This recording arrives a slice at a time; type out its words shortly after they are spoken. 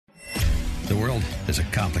The world is a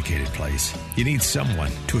complicated place. You need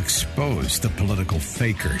someone to expose the political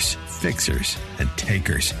fakers, fixers, and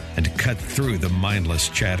takers, and to cut through the mindless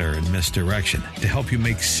chatter and misdirection to help you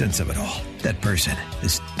make sense of it all. That person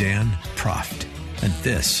is Dan Proft, and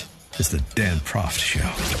this is the Dan Proft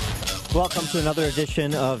Show. Welcome to another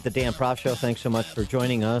edition of the Dan Proft Show. Thanks so much for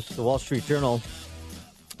joining us. The Wall Street Journal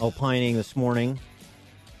opining this morning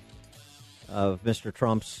of Mr.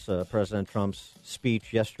 Trump's, President Trump's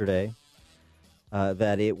speech yesterday,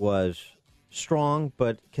 that it was strong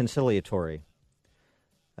but conciliatory.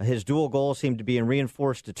 His dual goals seemed to be in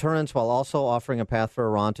reinforced deterrence while also offering a path for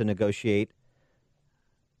Iran to negotiate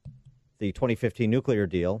the 2015 nuclear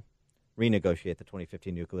deal, renegotiate the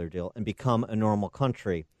 2015 nuclear deal, and become a normal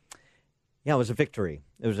country. Yeah, it was a victory.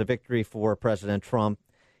 It was a victory for President Trump.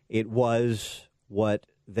 It was what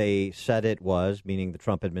they said it was, meaning the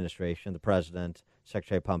Trump administration, the president,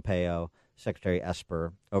 Secretary Pompeo, Secretary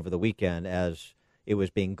Esper, over the weekend, as it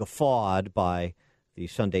was being guffawed by the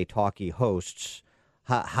Sunday talkie hosts.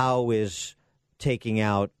 How is taking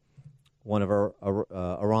out one of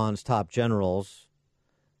Iran's top generals,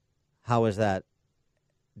 how is that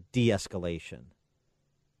de-escalation?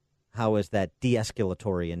 How is that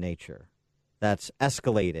de-escalatory in nature? That's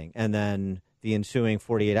escalating. And then the ensuing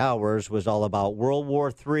 48 hours was all about World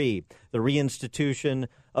War III, the reinstitution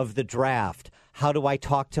of the draft. How do I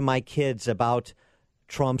talk to my kids about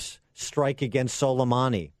Trump's strike against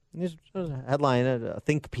Soleimani? This was a headline, a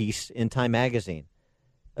think piece in Time magazine.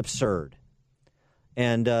 Absurd.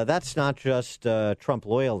 And that's not just Trump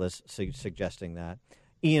loyalists suggesting that.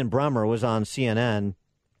 Ian Bremmer was on CNN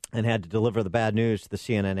and had to deliver the bad news to the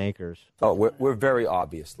CNN anchors. Oh, we're very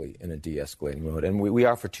obviously in a de-escalating mode, and we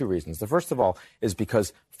are for two reasons. The first of all is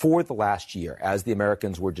because for the last year, as the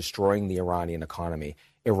Americans were destroying the Iranian economy,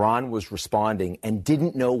 Iran was responding and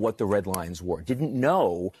didn't know what the red lines were, didn't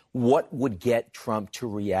know what would get Trump to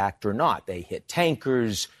react or not. They hit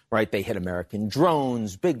tankers, right? They hit American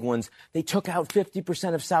drones, big ones. They took out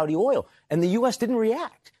 50% of Saudi oil, and the U.S. didn't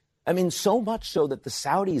react. I mean, so much so that the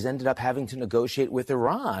Saudis ended up having to negotiate with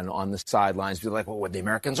Iran on the sidelines. Be like, well, the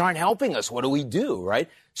Americans aren't helping us. What do we do, right?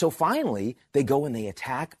 So finally, they go and they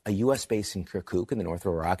attack a U.S. base in Kirkuk in the north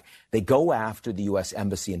of Iraq. They go after the U.S.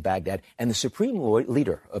 embassy in Baghdad. And the supreme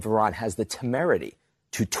leader of Iran has the temerity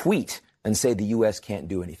to tweet and say the U.S. can't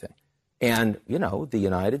do anything. And, you know, the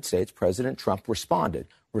United States, President Trump responded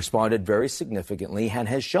very significantly and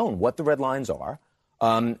has shown what the red lines are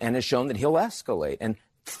and has shown that he'll escalate. And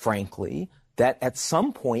frankly, that at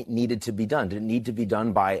some point needed to be done. Did it need to be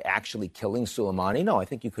done by actually killing Soleimani? No, I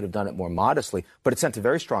think you could have done it more modestly, but it sent a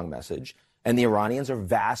very strong message. And the Iranians are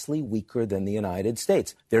vastly weaker than the United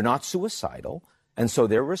States. They're not suicidal. And so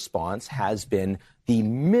their response has been the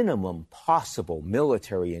minimum possible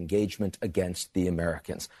military engagement against the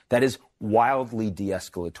Americans. That is wildly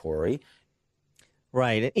de-escalatory.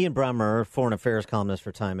 Right. Ian Bremmer, foreign affairs columnist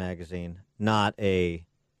for Time magazine, not a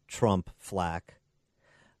Trump flack.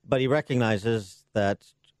 But he recognizes that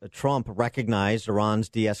Trump recognized Iran's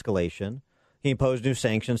de-escalation. He imposed new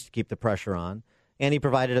sanctions to keep the pressure on. And he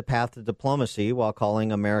provided a path to diplomacy while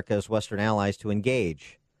calling America's Western allies to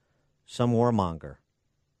engage. Some warmonger.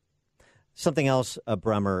 Something else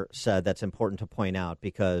Bremmer said that's important to point out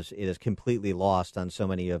because it is completely lost on so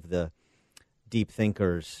many of the deep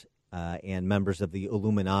thinkers and members of the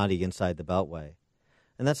Illuminati inside the Beltway.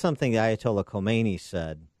 And that's something the Ayatollah Khomeini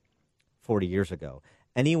said 40 years ago.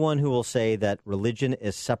 Anyone who will say that religion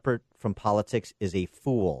is separate from politics is a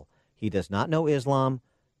fool. He does not know Islam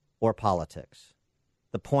or politics.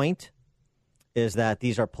 The point is that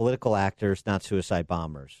these are political actors, not suicide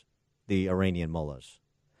bombers, the Iranian mullahs.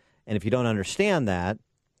 And if you don't understand that,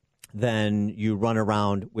 then you run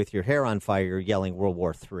around with your hair on fire yelling World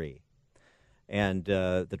War III. And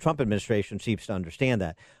the Trump administration seems to understand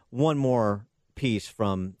that. One more piece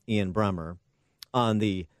from Ian Bremmer on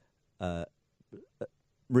the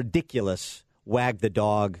ridiculous wag the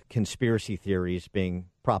dog conspiracy theories being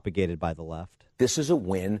propagated by the left. This is a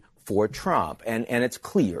win for Trump, and it's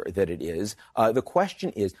clear that it is. The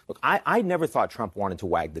question is, look, I never thought Trump wanted to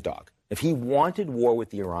wag the dog. If he wanted war with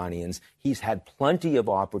the Iranians, he's had plenty of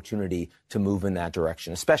opportunity to move in that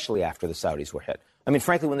direction, especially after the Saudis were hit. I mean,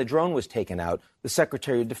 frankly, when the drone was taken out, the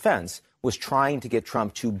Secretary of Defense was trying to get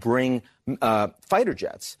Trump to bring fighter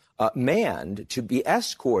jets manned to be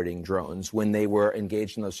escorting drones when they were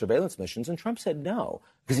engaged in those surveillance missions. And Trump said no,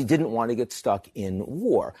 because he didn't want to get stuck in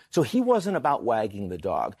war. So he wasn't about wagging the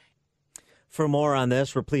dog. For more on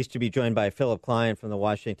this, we're pleased to be joined by Philip Klein from the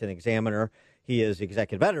Washington Examiner. He is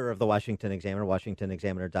executive editor of the Washington Examiner,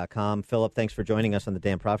 WashingtonExaminer.com. Philip, thanks for joining us on the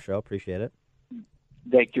Dan Proft Show. Appreciate it.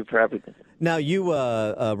 Thank you for everything. Now, you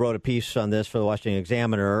wrote a piece on this for the Washington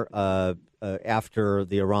Examiner after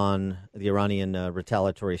the Iranian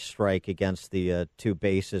retaliatory strike against the two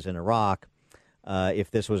bases in Iraq. If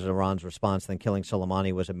this was Iran's response, then killing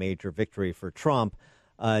Soleimani was a major victory for Trump.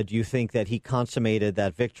 Do you think that he consummated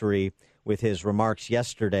that victory with his remarks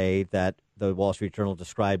yesterday that the Wall Street Journal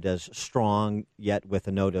described as strong, yet with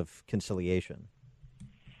a note of conciliation?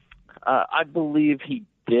 I believe he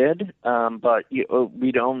did, but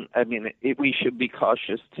we don't. I mean, we should be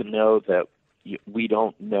cautious to know that we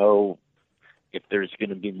don't know if there's going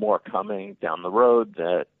to be more coming down the road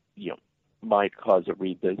that might cause a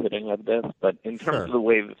revisiting of this. But in terms of the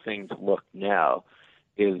way that things look now,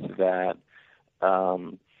 is that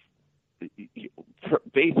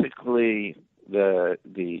basically the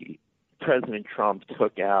President Trump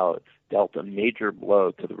dealt a major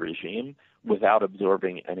blow to the regime without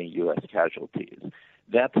absorbing any U.S. casualties.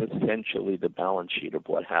 That's essentially the balance sheet of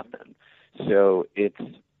what happened. So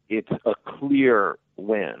it's a clear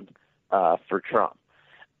win for Trump.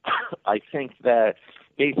 I think that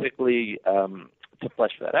basically, to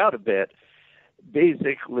flesh that out a bit,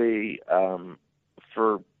 basically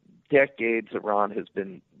for decades, Iran has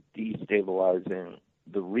been destabilizing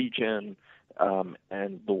the region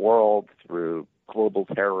and the world through global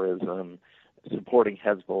terrorism, supporting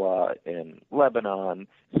Hezbollah in Lebanon,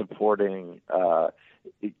 supporting,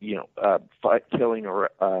 killing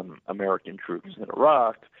American troops in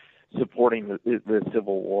Iraq, supporting the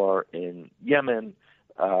civil war in Yemen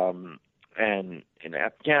and in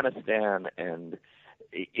Afghanistan. And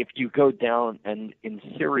if you go down, and in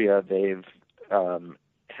Syria, they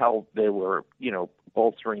were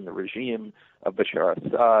bolstering the regime of Bashar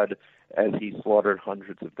Assad as he slaughtered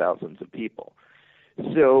hundreds of thousands of people.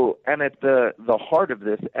 So, and at the heart of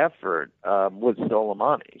this effort was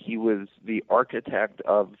Soleimani. He was the architect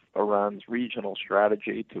of Iran's regional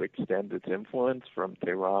strategy to extend its influence from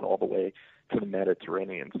Tehran all the way to the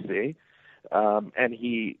Mediterranean Sea. And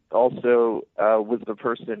he also was the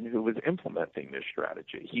person who was implementing this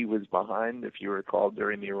strategy. He was behind, if you recall,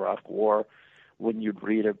 during the Iraq War, when you'd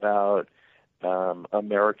read about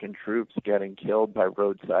American troops getting killed by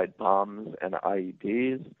roadside bombs and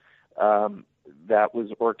IEDs. That was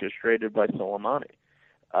orchestrated by Soleimani.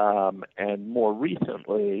 And more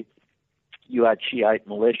recently, you had Shiite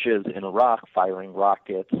militias in Iraq firing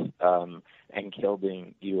rockets and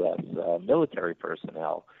killing U.S. military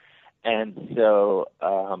personnel. And so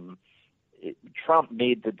Trump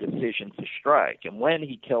made the decision to strike. And when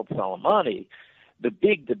he killed Soleimani, the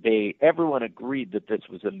big debate, everyone agreed that this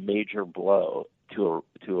was a major blow to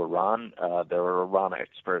Iran. There were Iran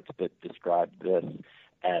experts that described this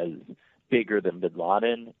as bigger than bin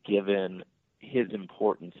Laden, given his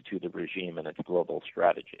importance to the regime and its global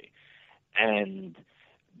strategy. And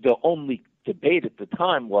the only debate at the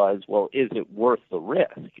time was, well, is it worth the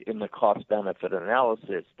risk in the cost-benefit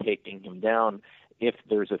analysis, taking him down if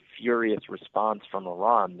there's a furious response from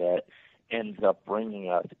Iran that ends up bringing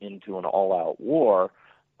us into an all-out war?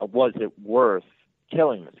 Was it worth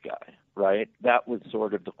killing this guy, right? That was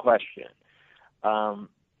sort of the question.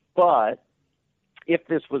 But if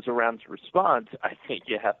this was Iran's response, I think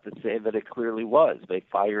you have to say that it clearly was. They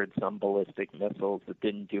fired some ballistic missiles that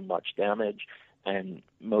didn't do much damage and,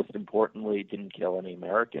 most importantly, didn't kill any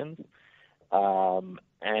Americans.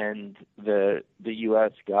 And the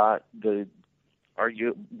U.S. got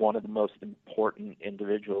one of the most important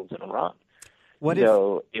individuals in Iran.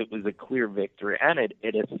 It was a clear victory, and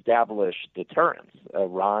it established deterrence.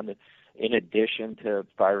 Iran, in addition to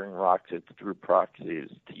firing rockets through proxies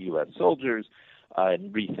to U.S. soldiers,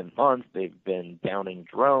 in recent months, they've been downing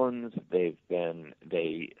drones. They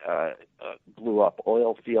blew up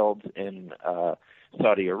oil fields in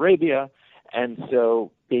Saudi Arabia, and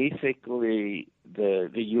so basically the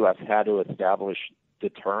U.S. had to establish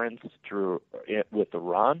deterrence with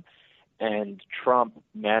Iran, and Trump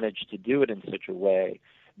managed to do it in such a way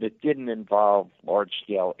that didn't involve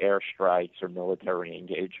large-scale airstrikes or military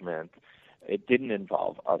engagement. It didn't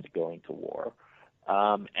involve us going to war.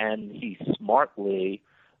 And he smartly,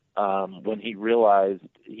 when he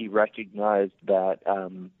recognized that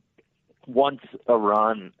once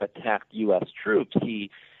Iran attacked U.S. troops, he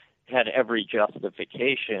had every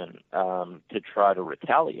justification to try to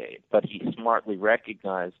retaliate. But he smartly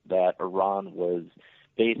recognized that Iran was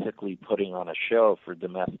basically putting on a show for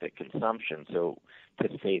domestic consumption, so to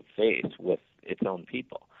save face with its own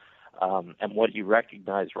people. And what he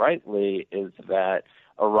recognized rightly is that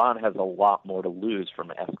Iran has a lot more to lose from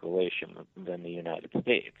escalation than the United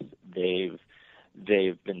States. They've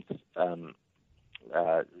been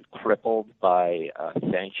crippled by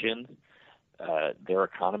sanctions. Their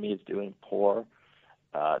economy is doing poor.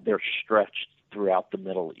 they're stretched throughout the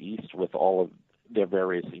Middle East with all of their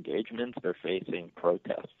various engagements. They're facing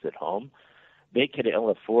protests at home. They could ill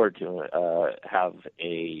afford to have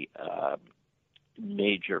a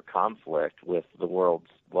major conflict with the world's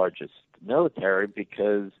largest military,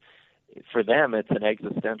 because for them it's an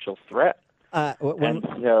existential threat. Philip,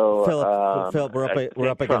 we're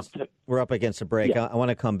up against a break. Yeah. I want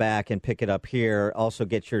to come back and pick it up here. Also,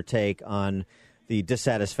 get your take on the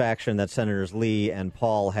dissatisfaction that Senators Lee and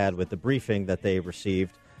Paul had with the briefing that they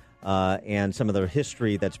received, and some of the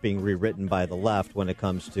history that's being rewritten by the left when it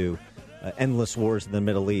comes to endless wars in the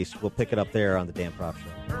Middle East. We'll pick it up there on the Dan Proft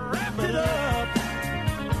Show. Wrap it up.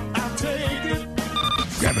 I'll take it.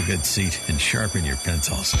 Grab a good seat and sharpen your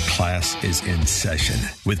pencils. Class is in session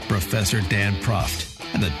with Professor Dan Proft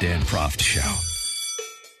and the Dan Proft Show.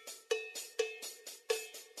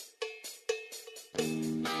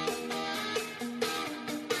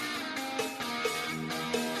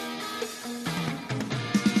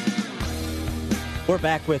 We're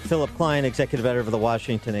back with Philip Klein, executive editor of the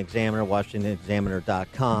Washington Examiner,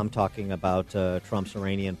 WashingtonExaminer.com, talking about Trump's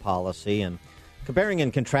Iranian policy and comparing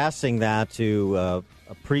and contrasting that to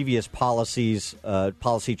previous policy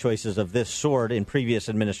choices of this sort in previous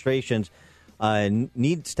administrations.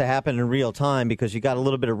 Needs to happen in real time because you got a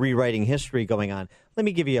little bit of rewriting history going on. Let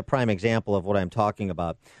me give you a prime example of what I'm talking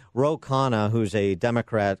about. Ro Khanna, who's a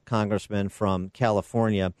Democrat congressman from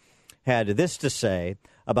California, had this to say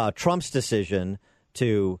about Trump's decision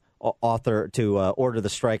to order the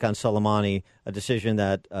strike on Soleimani, a decision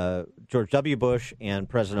that George W. Bush and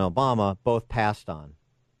President Obama both passed on.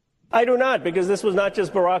 I do not, because this was not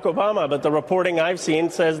just Barack Obama, but the reporting I've seen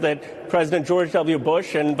says that President George W.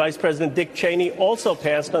 Bush and Vice President Dick Cheney also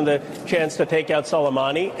passed on the chance to take out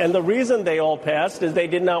Soleimani. And the reason they all passed is they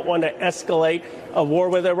did not want to escalate a war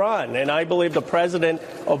with Iran. And I believe the President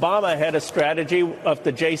Obama had a strategy of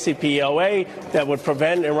the JCPOA that would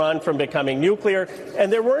prevent Iran from becoming nuclear.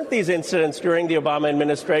 And there weren't these incidents during the Obama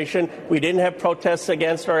administration. We didn't have protests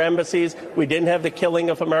against our embassies. We didn't have the killing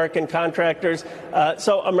of American contractors.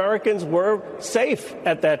 So Americans were safe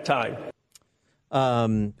at that time.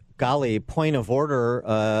 Golly, point of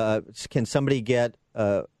order. Can somebody get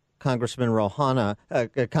Congressman Ro Khanna,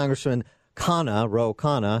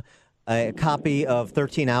 a copy of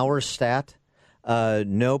 13 Hours stat?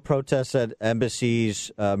 No protests at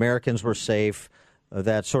embassies. Americans were safe.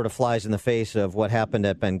 That sort of flies in the face of what happened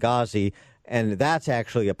at Benghazi. And that's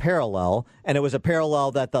actually a parallel. And it was a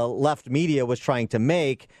parallel that the left media was trying to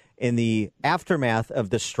make in the aftermath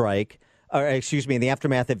of the strike, in the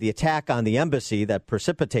aftermath of the attack on the embassy that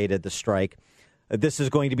precipitated the strike. This is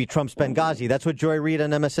going to be Trump's Benghazi. That's what Joy Reid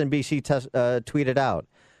on MSNBC tweeted out.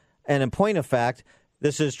 And in point of fact,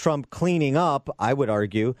 this is Trump cleaning up, I would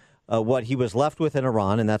argue, what he was left with in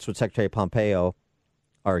Iran, and that's what Secretary Pompeo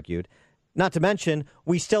argued. Not to mention,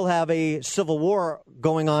 we still have a civil war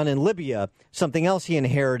going on in Libya, something else he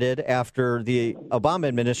inherited after the Obama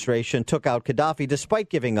administration took out Gaddafi, despite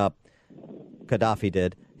giving up, Gaddafi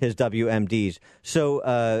did, his WMDs. So,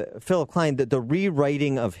 Philip Klein, the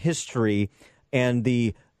rewriting of history and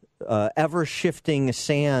the ever-shifting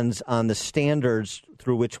sands on the standards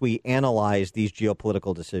through which we analyze these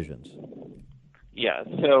geopolitical decisions. Yeah,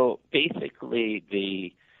 so basically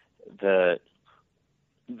the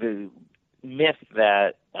myth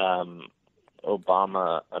that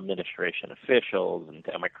Obama administration officials and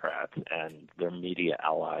Democrats and their media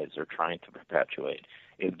allies are trying to perpetuate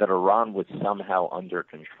is that Iran was somehow under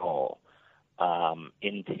control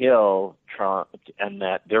until Trump, and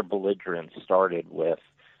that their belligerence started with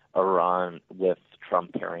Iran, with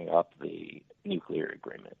Trump tearing up the nuclear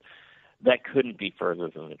agreement. That couldn't be further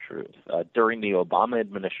than the truth. During the Obama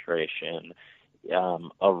administration,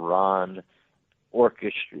 Iran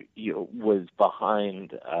was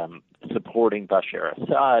behind supporting Bashar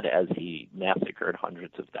Assad as he massacred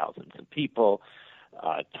hundreds of thousands of people,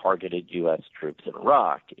 targeted U.S. troops in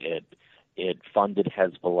Iraq. It funded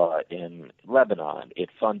Hezbollah in Lebanon. It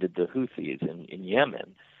funded the Houthis in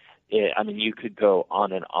Yemen. You could go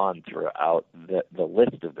on and on throughout the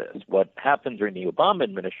list of this. What happened during the Obama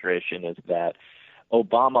administration is that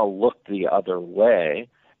Obama looked the other way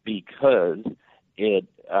because it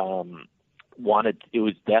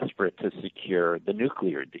was desperate to secure the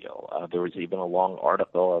nuclear deal. There was even a long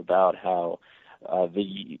article about how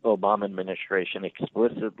the Obama administration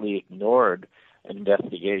explicitly ignored an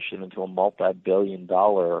investigation into a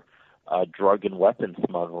multi-billion-dollar drug and weapon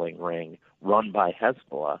smuggling ring run by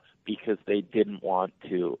Hezbollah because they didn't want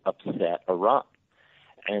to upset Iran.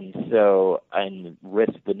 and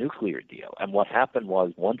risk the nuclear deal. And what happened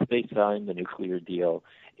was, once they signed the nuclear deal,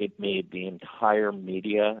 it made the entire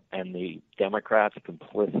media and the Democrats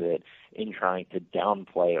complicit in trying to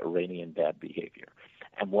downplay Iranian bad behavior.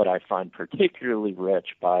 And what I find particularly rich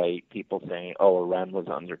by people saying, oh, Iran was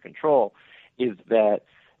under control, is that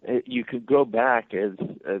you could go back,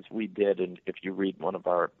 as we did, and if you read one of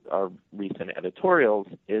our recent editorials,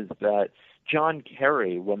 is that John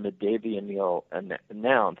Kerry, when the Davy and Neal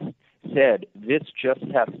announced, said this just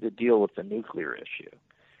has to deal with the nuclear issue.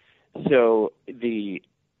 So he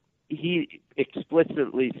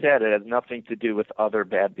explicitly said it has nothing to do with other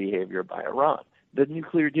bad behavior by Iran. The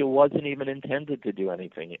nuclear deal wasn't even intended to do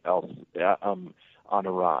anything else on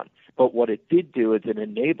Iran. But what it did do is it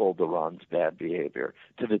enabled Iran's bad behavior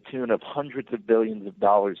to the tune of hundreds of billions of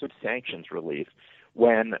dollars of sanctions relief,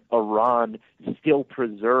 when Iran still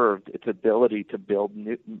preserved its ability to build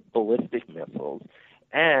ballistic missiles.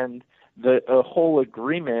 And the whole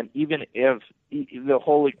agreement, even if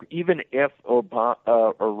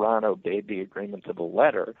Iran obeyed the agreement to the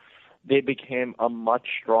letter, they became a much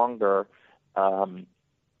stronger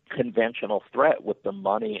conventional threat with the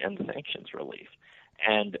money and sanctions relief.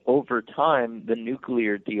 And over time, the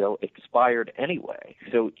nuclear deal expired anyway.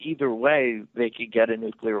 So either way, they could get a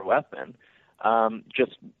nuclear weapon,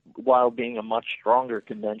 just while being a much stronger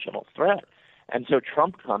conventional threat. And so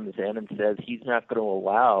Trump comes in and says he's not going to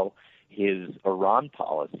allow his Iran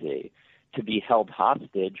policy to be held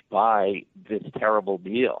hostage by this terrible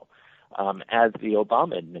deal, as the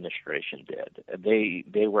Obama administration did.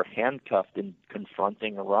 They were handcuffed in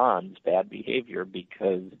confronting Iran's bad behavior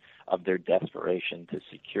because of their desperation to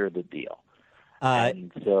secure the deal.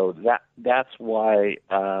 And so that's why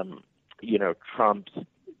Trump's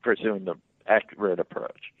pursuing the accurate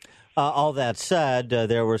approach. All that said,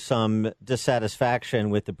 there was some dissatisfaction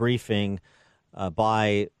with the briefing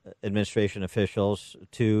by administration officials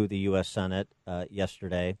to the U.S. Senate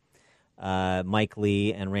yesterday. Mike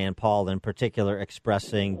Lee and Rand Paul in particular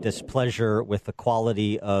expressing displeasure with the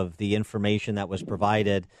quality of the information that was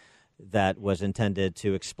provided that was intended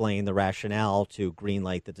to explain the rationale to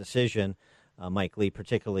greenlight the decision. Mike Lee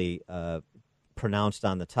particularly pronounced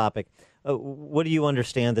on the topic. What do you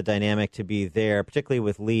understand the dynamic to be there, particularly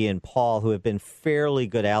with Lee and Paul, who have been fairly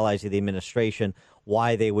good allies of the administration,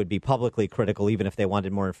 why they would be publicly critical even if they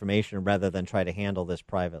wanted more information rather than try to handle this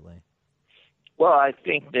privately? Well, I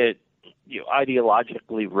think that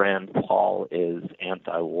ideologically, Rand Paul is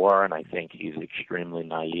anti-war, and I think he's extremely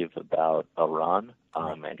naive about Iran.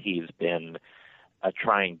 And he's been I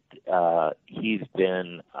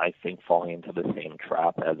think, falling into the same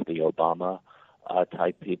trap as the Obama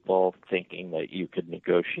type people, thinking that you could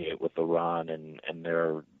negotiate with Iran, and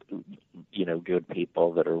they're, good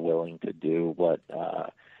people that are willing to do what,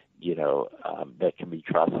 that can be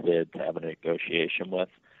trusted to have a negotiation with,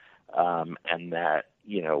 and that,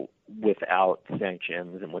 without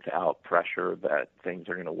sanctions and without pressure, that things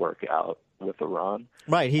are going to work out with Iran.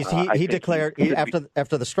 Right. He declared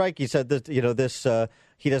after the strike. He said that this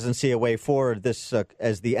he doesn't see a way forward. This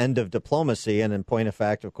as the end of diplomacy. And in point of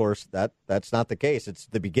fact, of course, that's not the case. It's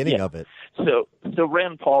the beginning of it. So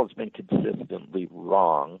Rand Paul has been consistently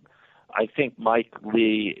wrong. I think Mike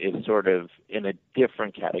Lee is sort of in a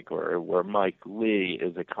different category, where Mike Lee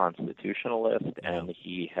is a constitutionalist, and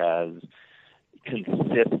he has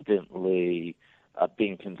consistently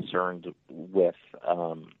being concerned with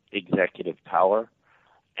executive power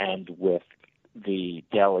and with the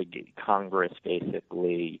delegate Congress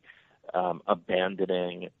basically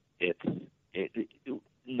abandoning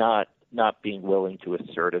not being willing to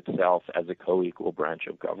assert itself as a co-equal branch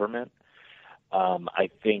of government. I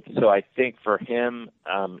think for him,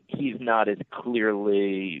 he's not as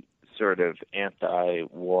clearly sort of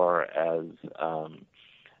anti-war as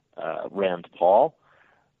Rand Paul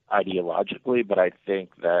ideologically, but I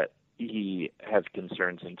think that he has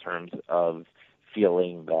concerns in terms of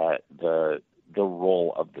feeling that the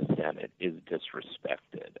role of the Senate is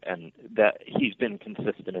disrespected, and that he's been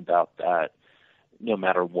consistent about that no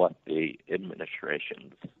matter what the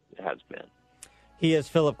administration has been. He is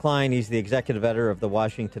Philip Klein. He's the executive editor of the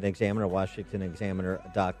Washington Examiner.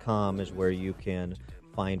 WashingtonExaminer.com is where you can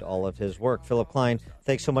find all of his work. Philip Klein,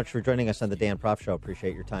 thanks so much for joining us on the Dan Proft Show.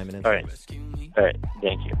 Appreciate your time and insights. All right.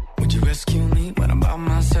 Thank you. Would you rescue me when I'm by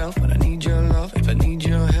myself? When I need your love, if I need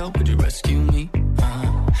your help, would you rescue me?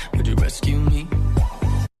 Would you rescue me?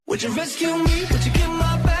 Would you rescue me? Would you get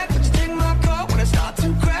my back? Would you take my car when I start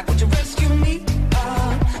to crack? Would you rescue me?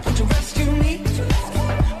 Would you rescue me?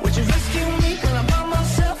 Would you rescue me when I'm by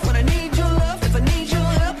myself? When I need your love, if I need your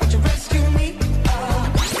help, would you rescue me?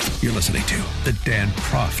 You're listening to to The Dan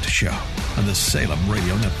Proft Show on the Salem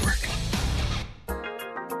Radio Network.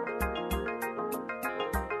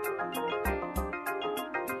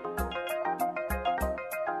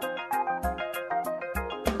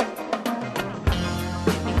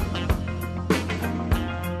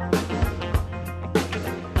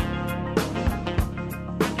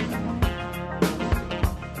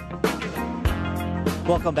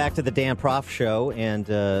 Welcome back to the Dan Proft Show, and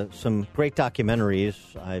some great documentaries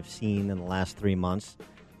I've seen in the last 3 months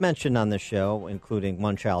mentioned on the show, including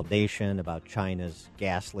One Child Nation about China's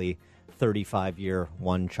ghastly 35-year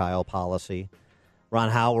one-child policy. Ron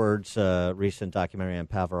Howard's recent documentary on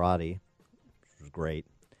Pavarotti, which was great.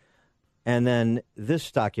 And then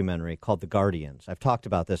this documentary called The Guardians. I've talked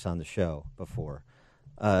about this on the show before.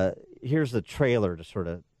 Here's the trailer to sort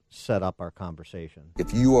of set up our conversation.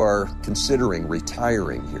 If you are considering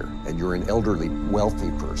retiring here and you're an elderly,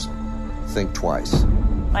 wealthy person, think twice.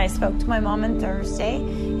 I spoke to my mom on Thursday,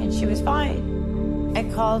 and she was fine. I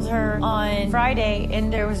called her on Friday,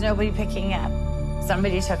 and there was nobody picking up.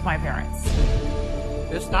 Somebody took my parents.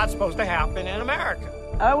 It's not supposed to happen in America.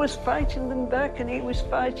 I was fighting them back, and he was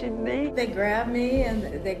fighting me. They grabbed me,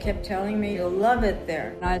 and they kept telling me, you'll love it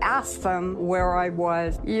there. I asked them where I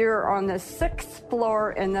was. You're on the 6th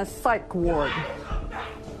floor in the psych ward.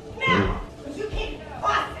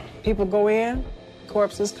 People go in,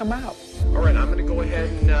 corpses come out. All right, I'm going to go ahead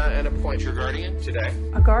and appoint your guardian today.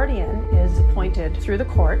 A guardian is appointed through the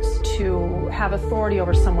courts to have authority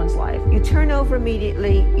over someone's life. You turn over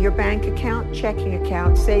immediately your bank account, checking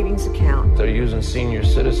account, savings account. They're using senior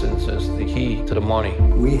citizens as the key to the money.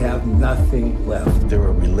 We have nothing left. There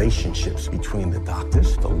are relationships between the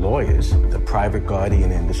doctors, the lawyers, the private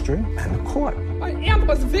guardian industry, and the court. My aunt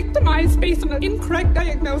was victimized based on an incorrect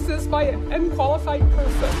diagnosis by an unqualified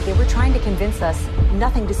person. They were trying to convince us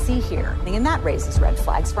nothing to see here. And that raises red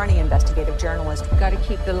flags for any investigative journalist. We've got to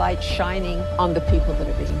keep the light shining on the people that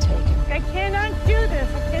are being taken. I cannot do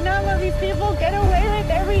this. I cannot let these people get away with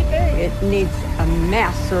everything. It needs a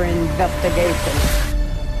master investigation.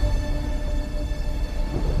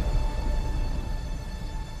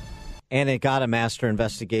 And it got a master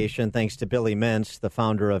investigation thanks to Billy Mintz, the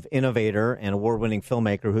founder of Innovator and award-winning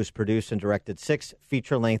filmmaker who's produced and directed 6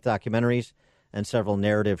 feature-length documentaries and several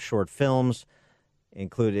narrative short films,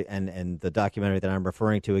 included and the documentary that I'm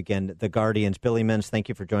referring to again, The Guardians. Billy Mintz, thank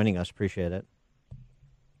you for joining us. Appreciate it.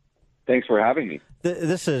 Thanks for having me.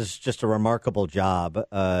 This is just a remarkable job,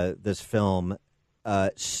 this film.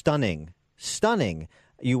 Stunning.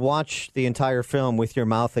 You watch the entire film with your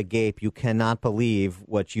mouth agape. You cannot believe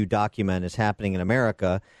what you document is happening in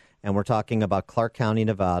America. And we're talking about Clark County,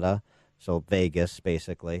 Nevada, so Vegas,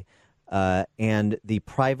 basically, and the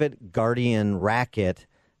private guardian racket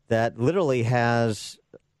that literally has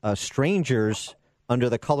strangers under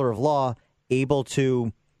the color of law able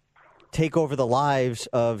to take over the lives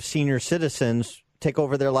of senior citizens, take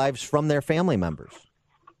over their lives from their family members.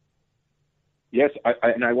 Yes,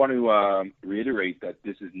 I want to reiterate that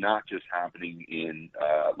this is not just happening in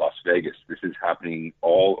Las Vegas. This is happening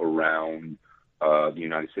all around the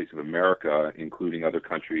United States of America, including other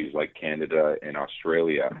countries like Canada and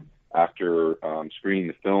Australia. After screening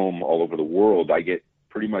the film all over the world, I get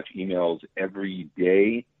pretty much emails every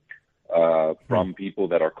day from people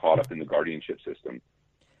that are caught up in the guardianship system.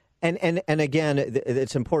 And again,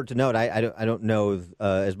 it's important to note, I don't know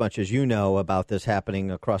as much as you know about this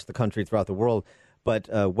happening across the country, throughout the world, but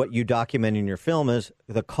what you document in your film is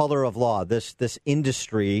the color of law. This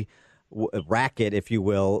industry racket, if you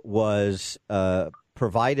will, was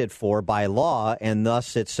provided for by law, and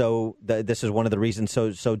thus it's this is one of the reasons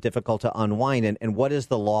so difficult to unwind. And what does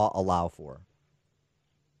the law allow for?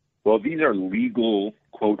 Well, these are legal,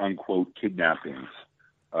 quote-unquote, kidnappings.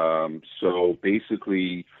 So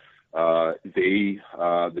basically,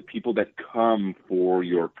 the people that come for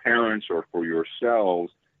your parents or for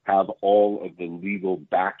yourselves have all of the legal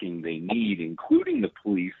backing they need, including the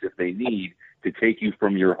police, if they need, to take you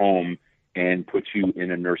from your home and put you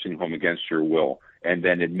in a nursing home against your will, and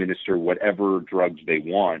then administer whatever drugs they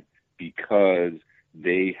want because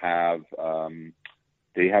they have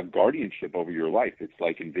guardianship over your life. It's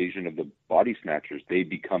like Invasion of the Body Snatchers. They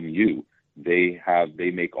become you. They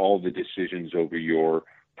make all the decisions over your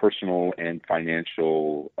personal and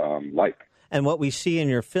financial life. And what we see in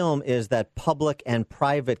your film is that public and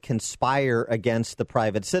private conspire against the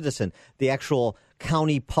private citizen. The actual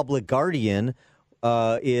county public guardian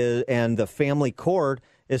and the family court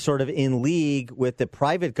is sort of in league with the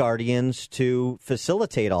private guardians to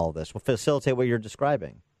facilitate all this, facilitate what you're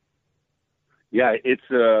describing. Yeah, it's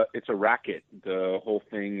a racket. The whole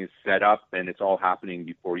thing is set up, and it's all happening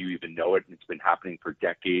before you even know it. It's been happening for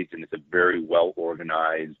decades, and it's a very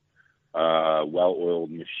well-organized, well-oiled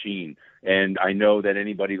machine. And I know that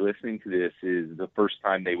anybody listening to this is the first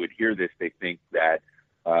time they would hear this, they think that,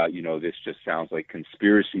 this just sounds like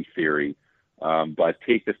conspiracy theory. But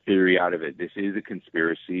take the theory out of it. This is a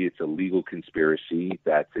conspiracy. It's a legal conspiracy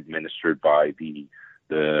that's administered by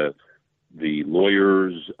the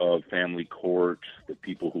lawyers of family court, the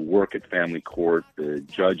people who work at family court, the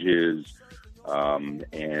judges,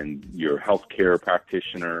 and your healthcare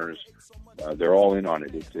practitioners. They're all in on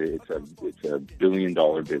it. It's a $1 billion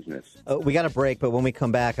business. We got a break, but when we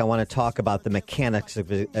come back, I want to talk about the mechanics of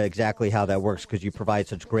exactly how that works, because you provide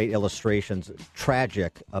such great illustrations,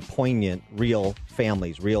 tragic, poignant, real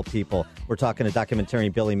families, real people. We're talking to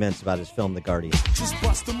documentarian Billy Mintz about his film, The Guardian. Just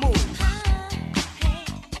bust the move.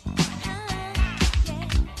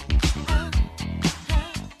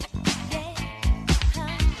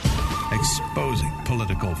 Exposing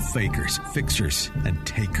political fakers, fixers, and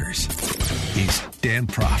takers. He's Dan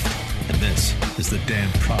Proft, and this is The Dan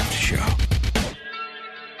Proft Show.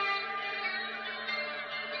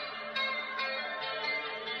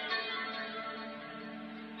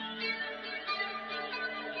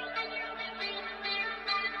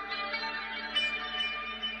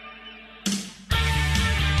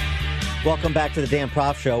 Welcome back to the Dan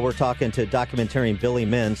Proft Show. We're talking to documentarian Billy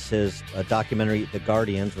Mintz, his documentary, The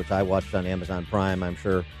Guardians, which I watched on Amazon Prime. I'm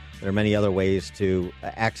sure there are many other ways to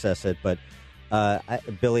access it. But,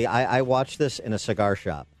 Billy, I watched this in a cigar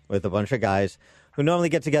shop with a bunch of guys who normally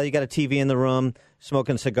get together. You got a TV in the room,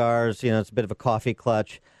 smoking cigars. It's a bit of a coffee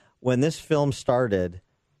clutch. When this film started,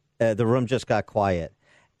 the room just got quiet.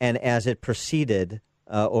 And as it proceeded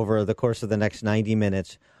over the course of the next 90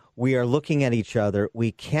 minutes, we are looking at each other.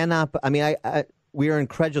 We cannot, we are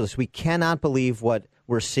incredulous. We cannot believe what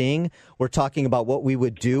we're seeing. We're talking about what we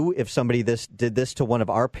would do if somebody did this to one of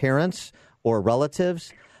our parents or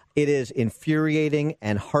relatives. It is infuriating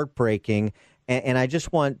and heartbreaking. And I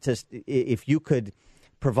just want to, if you could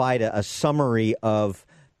provide a summary of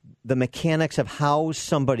the mechanics of how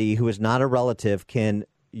somebody who is not a relative can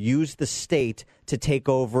use the state to take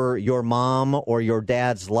over your mom or your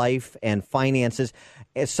dad's life and finances,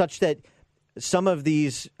 such that some of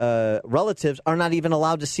these relatives are not even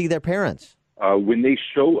allowed to see their parents. When they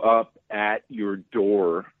show up at your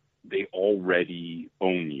door, they already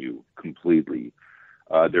own you completely.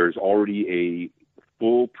 There's already a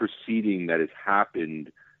full proceeding that has happened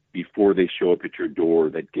before they show up at your door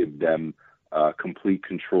that give them complete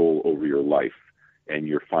control over your life and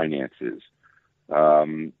your finances.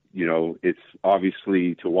 It's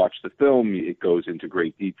obviously, to watch the film, it goes into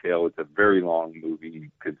great detail. It's a very long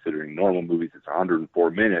movie, considering normal movies. It's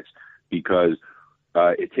 104 minutes because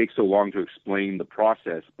it takes so long to explain the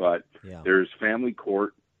process. But there's family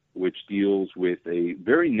court, which deals with a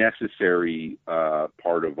very necessary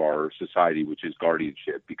part of our society, which is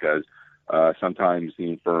guardianship, because sometimes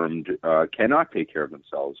the infirmed cannot take care of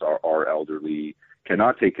themselves. Our elderly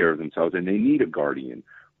cannot take care of themselves, and they need a guardian.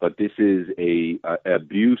 But this is a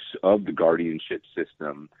abuse of the guardianship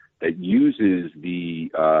system that uses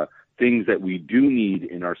the things that we do need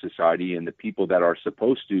in our society and the people that are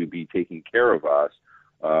supposed to be taking care of us,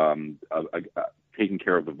 taking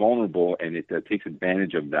care of the vulnerable, and it takes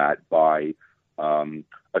advantage of that by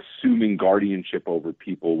assuming guardianship over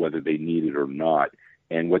people, whether they need it or not.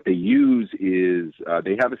 And what they use is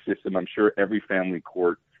they have a system. I'm sure every family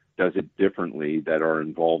court does it differently that are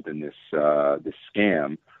involved in this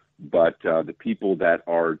scam. But the people that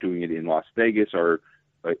are doing it in Las Vegas are,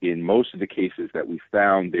 in most of the cases that we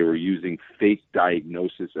found, they were using fake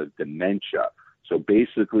diagnosis of dementia. So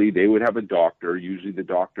basically, they would have a doctor. Usually the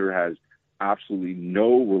doctor has absolutely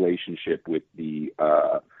no relationship with the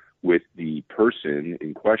person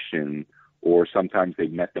in question, or sometimes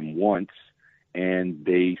they've met them once, and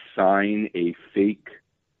they sign a fake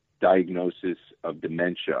diagnosis of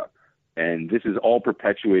dementia. And this is all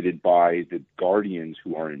perpetuated by the guardians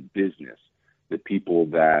who are in business, the people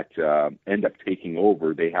that end up taking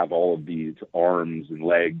over. They have all of these arms and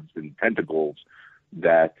legs and tentacles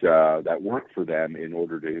that work for them in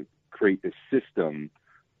order to create this system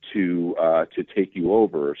to take you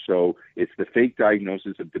over. So it's the fake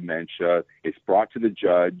diagnosis of dementia. It's brought to the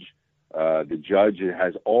judge. The judge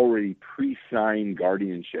has already pre-signed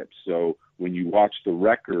guardianship. So when you watch the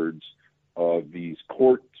records of these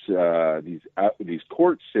courts, these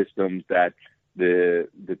court systems that the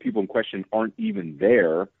people in question aren't even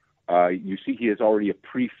there, you see he has already a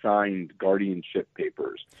pre-signed guardianship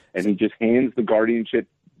papers, and he just hands the guardianship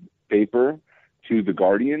paper to the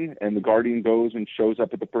guardian, and the guardian goes and shows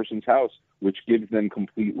up at the person's house, which gives them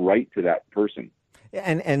complete right to that person.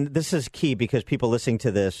 And this is key because people listening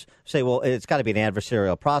to this say, well, it's got to be an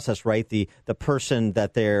adversarial process, right? The person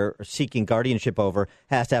that they're seeking guardianship over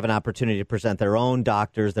has to have an opportunity to present their own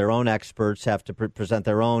doctors, their own experts, have to present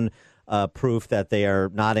their own proof that they are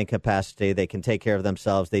not incapacitated, they can take care of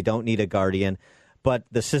themselves, they don't need a guardian. But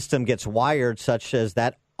the system gets wired such as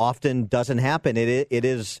that often doesn't happen. It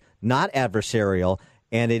is not adversarial,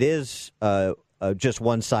 and it is just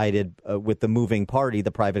one-sided with the moving party,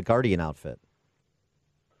 the private guardian outfit.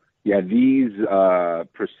 Yeah, these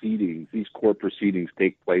proceedings, these court proceedings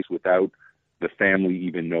take place without the family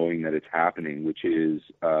even knowing that it's happening, which is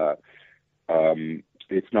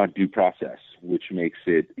it's not due process, which makes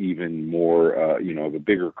it even more, of a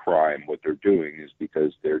bigger crime. What they're doing is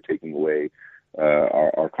because they're taking away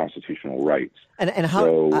our constitutional rights. And how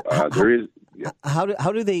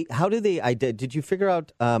do they did you figure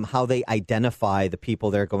out how they identify the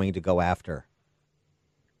people they're going to go after?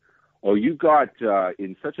 Oh, you got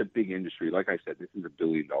in such a big industry, like I said, this is $1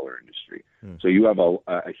 billion industry. So you have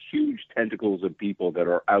a huge tentacles of people that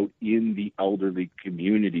are out in the elderly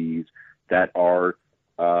communities that are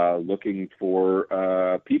looking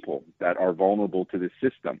for people that are vulnerable to the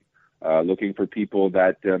system, looking for people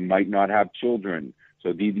that might not have children.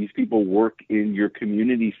 So these people work in your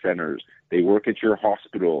community centers. They work at your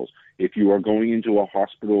hospitals. If you are going into a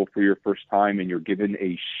hospital for your first time and you're given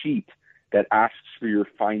a sheet that asks for your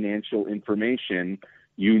financial information,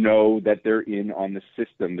 you know that they're in on the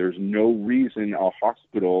system. There's no reason a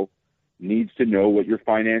hospital needs to know what your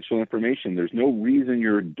financial information. There's no reason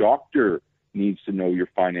your doctor needs to know your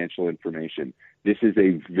financial information. This is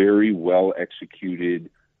a very well executed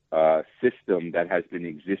system that has been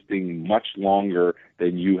existing much longer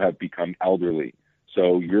than you have become elderly.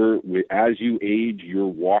 So as you age, you're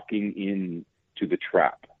walking into the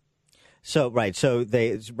trap. So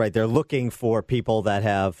they're looking for people that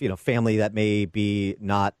have family that may be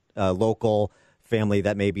not local, family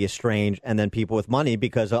that may be estranged, and then people with money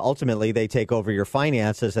because ultimately they take over your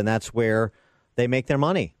finances, and that's where they make their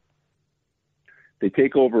money. They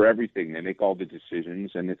take over everything. They make all the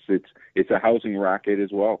decisions, and it's a housing racket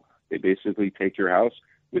as well. They basically take your house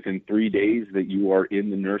within 3 days that you are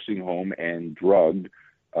in the nursing home and drugged.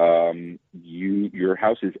 Your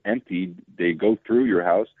house is emptied. They go through your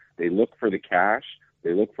house. They look for the cash.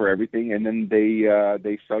 They look for everything, and then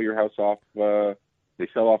they sell your house off. They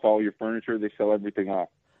sell off all your furniture. They sell everything off.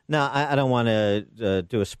 Now, I don't want to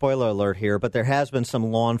do a spoiler alert here, but there has been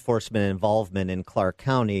some law enforcement involvement in Clark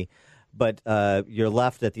County. But you're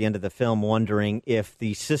left at the end of the film wondering if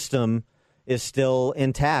the system is still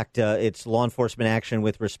intact. It's law enforcement action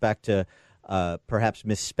with respect to perhaps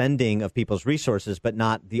misspending of people's resources, but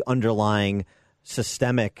not the underlying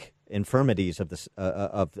systemic infirmities of this.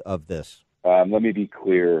 Let me be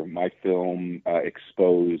clear. My film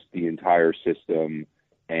exposed the entire system,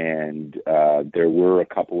 and there were a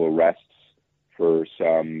couple arrests for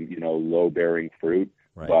some, low-bearing fruit.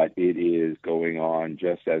 Right. But it is going on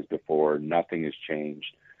just as before. Nothing has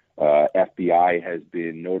changed. FBI has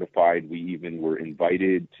been notified. We even were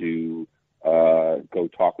invited to go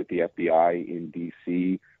talk with the FBI in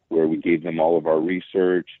D.C., where we gave them all of our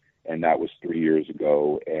research, and that was 3 years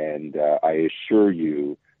ago. And I assure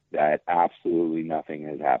you that absolutely nothing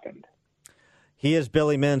has happened. He is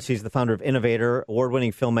Billy Mintz. He's the founder of Innovator,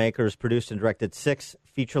 award-winning filmmaker, has produced and directed 6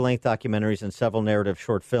 feature-length documentaries and several narrative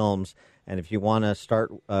short films. And if you want to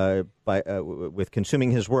start with consuming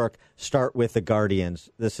his work, start with The Guardians.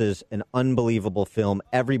 This is an unbelievable film.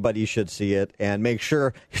 Everybody should see it. And make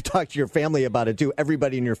sure you talk to your family about it, too.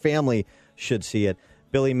 Everybody in your family should see it.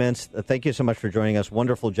 Billy Mintz, thank you so much for joining us.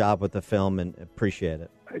 Wonderful job with the film, and appreciate it.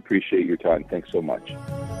 I appreciate your time. Thanks so much.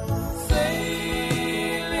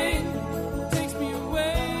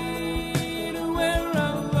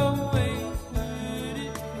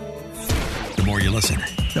 The more you listen,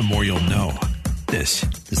 the more you'll know. This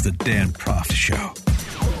is the Dan Proft Show.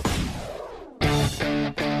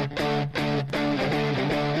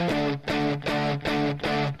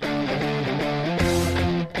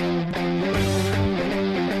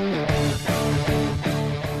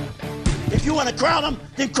 If you want to crown them,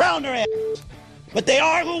 then crown their ass. But they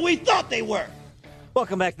are who we thought they were.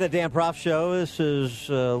 Welcome back to the Dan Proft Show. This is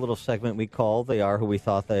a little segment we call They Are Who We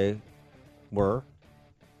Thought They Were.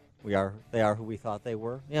 They are who we thought they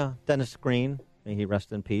were. Yeah, Dennis Green, may he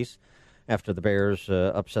rest in peace, after the Bears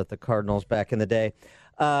upset the Cardinals back in the day.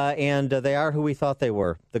 And they are who we thought they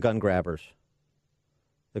were, the gun grabbers.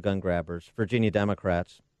 The gun grabbers, Virginia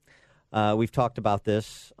Democrats. We've talked about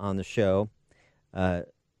this on the show.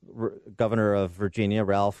 Governor of Virginia,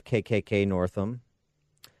 Ralph KKK Northam,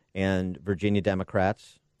 and Virginia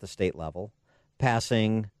Democrats at the state level,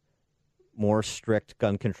 passing more strict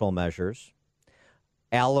gun control measures,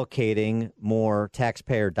 allocating more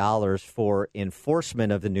taxpayer dollars for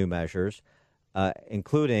enforcement of the new measures,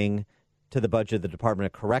 including to the budget of the Department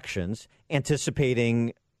of Corrections,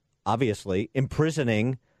 anticipating, obviously,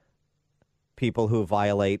 imprisoning people who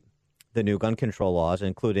violate the new gun control laws,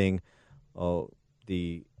 including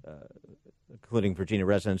including Virginia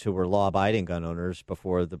residents who were law-abiding gun owners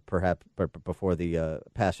before the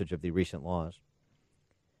passage of the recent laws.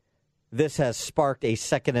 This has sparked a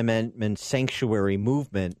Second Amendment sanctuary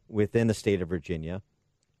movement within the state of Virginia,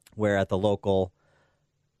 where at the local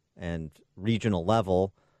and regional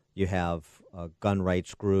level, you have gun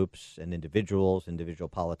rights groups and individual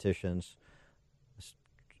politicians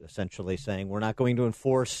essentially saying, we're not going to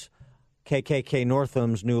enforce KKK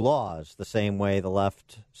Northam's new laws the same way the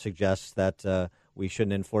left suggests that we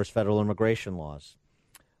shouldn't enforce federal immigration laws,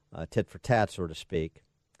 tit for tat, so to speak.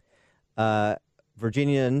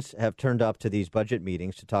 Virginians have turned up to these budget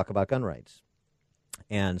meetings to talk about gun rights.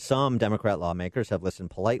 And some Democrat lawmakers have listened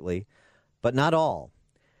politely, but not all.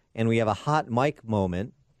 And we have a hot mic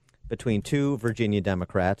moment between two Virginia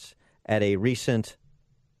Democrats at a recent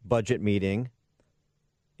budget meeting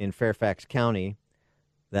in Fairfax County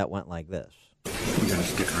that went like this. You gotta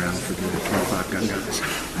stick around for the 25 gun guys.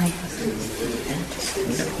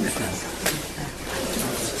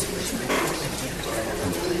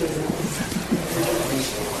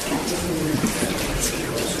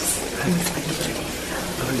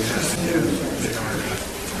 Oh yeah, they are.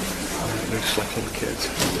 They're just like little kids.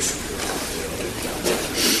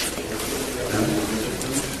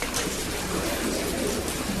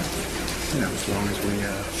 As long as we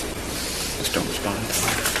just don't respond.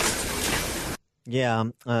 Yeah,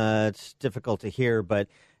 it's difficult to hear, but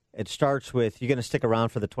it starts with, you're going to stick around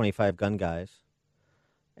for the 25 gun guys.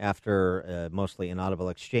 After mostly inaudible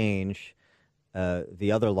exchange,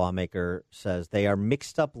 the other lawmaker says they are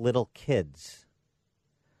mixed up little kids.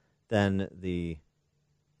 Then the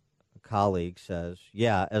colleague says,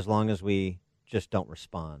 yeah, as long as we just don't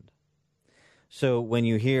respond. So when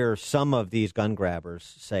you hear some of these gun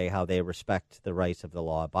grabbers say how they respect the rights of the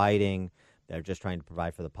law-abiding, they're just trying to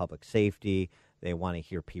provide for the public safety, they want to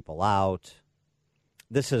hear people out,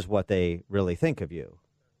 this is what they really think of you.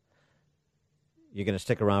 You're going to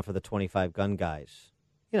stick around for the 25 gun guys.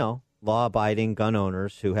 You know, law-abiding gun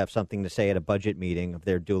owners who have something to say at a budget meeting of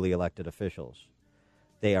their duly elected officials.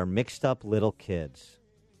 They are mixed up little kids.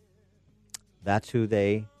 That's who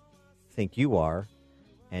they think you are.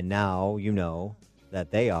 And now you know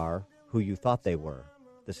that they are who you thought they were.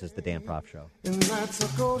 This is the Dan Proft Show. And that's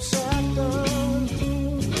a gold shotgun.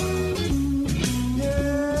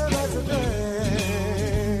 Yeah, that's a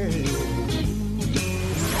day.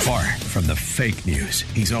 Far from the fake news,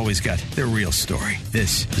 he's always got the real story.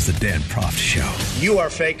 This is the Dan Proft Show. You are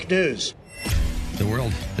fake news. The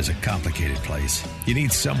world is a complicated place. You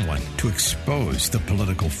need someone to expose the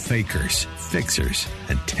political fakers, fixers,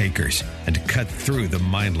 and takers, and to cut through the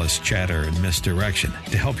mindless chatter and misdirection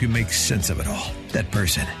to help you make sense of it all. That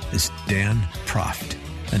person is Dan Proft,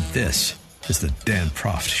 and this is the Dan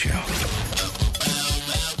Proft Show.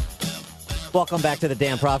 Welcome back to the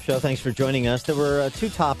Dan Proft Show. Thanks for joining us. There were two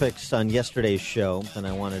topics on yesterday's show, and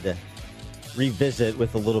I wanted to revisit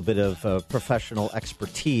with a little bit of professional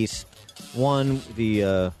expertise. One,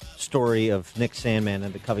 the story of Nick Sandmann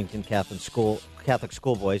and the Covington Catholic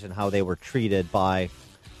schoolboys and how they were treated by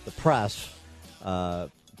the press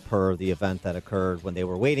per the event that occurred when they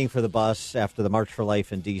were waiting for the bus after the March for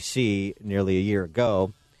Life in D.C. nearly a year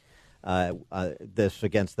ago. This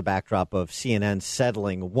against the backdrop of CNN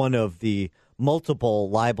settling one of the multiple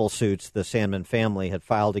libel suits the Sandmann family had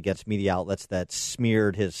filed against media outlets that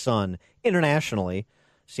smeared his son internationally.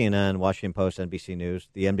 CNN, Washington Post, NBC News.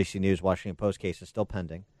 The NBC News, Washington Post case is still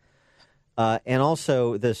pending. And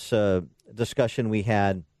also this discussion we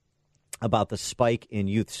had about the spike in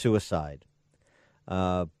youth suicide,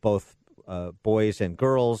 both boys and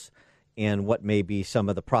girls, and what may be some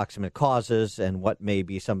of the proximate causes and what may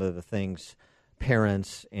be some of the things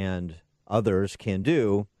parents and others can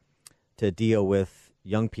do to deal with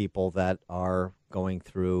young people that are going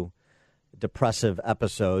through depressive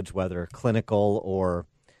episodes, whether clinical or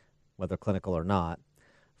not.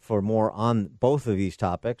 For more on both of these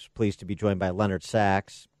topics, pleased to be joined by Leonard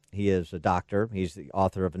Sachs. He is a doctor. He's the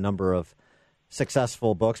author of a number of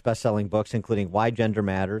successful books, best-selling books, including Why Gender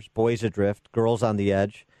Matters, Boys Adrift, Girls on the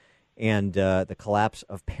Edge, and The Collapse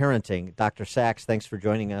of Parenting. Dr. Sachs, thanks for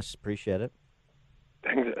joining us. Appreciate it.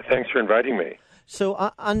 Thanks for inviting me. So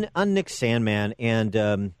on Nick Sandmann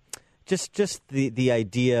and Just the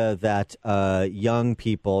idea that young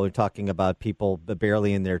people, we're talking about people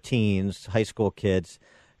barely in their teens, high school kids,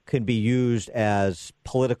 can be used as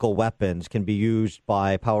political weapons, can be used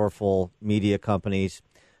by powerful media companies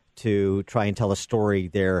to try and tell a story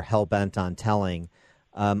they're hell-bent on telling.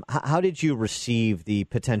 How did you receive the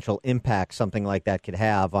potential impact something like that could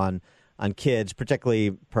have on kids,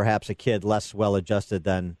 particularly perhaps a kid less well-adjusted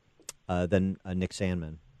than Nick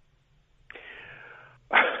Sandmann?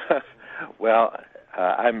 Well,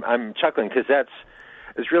 I'm chuckling because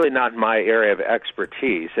it's really not my area of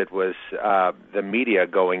expertise. It was the media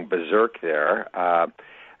going berserk there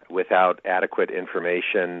without adequate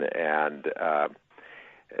information and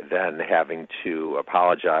then having to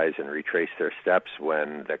apologize and retrace their steps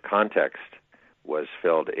when the context was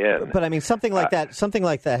filled in. But I mean, something like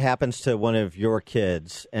that happens to one of your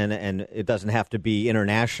kids, and it doesn't have to be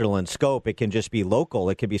international in scope. It can just be local.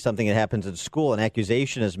 It could be something that happens in school. An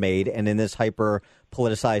accusation is made, and in this hyper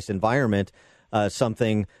politicized environment,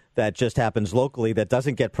 something that just happens locally that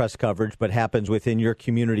doesn't get press coverage but happens within your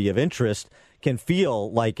community of interest can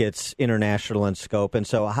feel like it's international in scope. And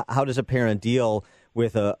so, how does a parent deal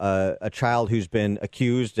with a child who's been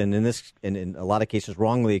accused, and in a lot of cases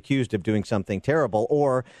wrongly accused of doing something terrible,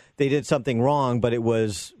 or they did something wrong, but it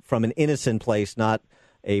was from an innocent place, not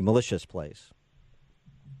a malicious place?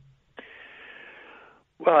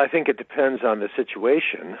 Well, I think it depends on the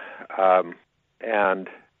situation, and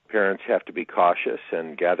parents have to be cautious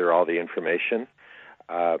and gather all the information.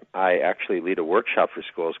 I actually lead a workshop for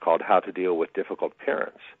schools called How to Deal with Difficult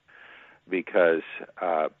Parents, because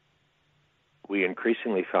we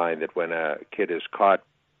increasingly find that when a kid is caught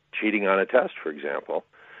cheating on a test, for example,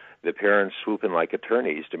 the parents swoop in like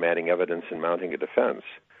attorneys demanding evidence and mounting a defense,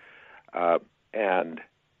 and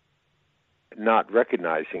not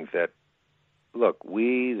recognizing that, look,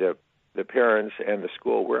 we, the parents and the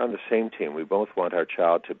school, we're on the same team. We both want our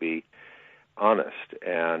child to be honest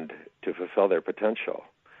and to fulfill their potential.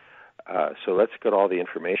 So let's get all the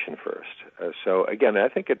information first. So again, I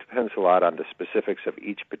think it depends a lot on the specifics of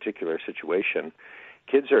each particular situation.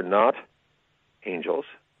 Kids are not angels.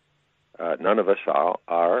 None of us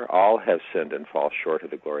are. All have sinned and fall short of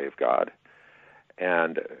the glory of God.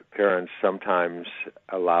 And parents sometimes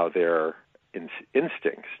allow their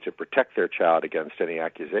instincts to protect their child against any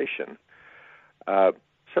accusation,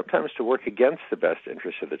 sometimes to work against the best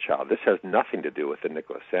interests of the child. This has nothing to do with the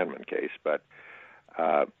Nicholas Sandmann case, but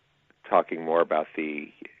talking more about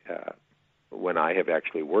when I have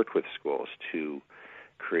actually worked with schools to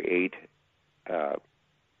create,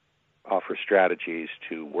 offer strategies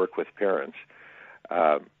to work with parents,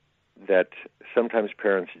 that sometimes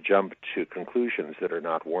parents jump to conclusions that are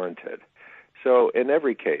not warranted. So in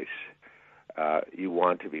every case, you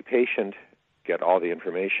want to be patient, get all the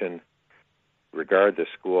information, regard the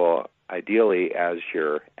school ideally as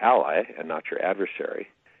your ally and not your adversary.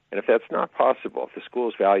 And if that's not possible, if the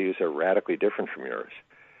school's values are radically different from yours,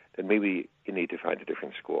 then maybe you need to find a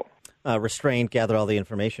different school. Restraint, gather all the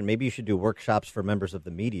information. Maybe you should do workshops for members of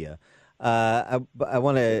the media. I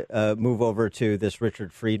want to move over to this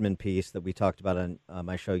Richard Friedman piece that we talked about on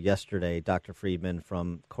my show yesterday. Dr. Friedman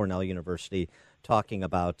from Cornell University talking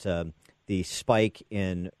about the spike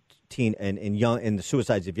in the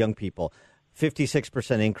suicides of young people.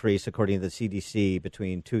 56% increase, according to the CDC,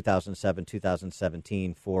 between 2007 and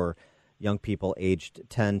 2017 for young people aged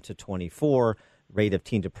 10 to 24. Rate of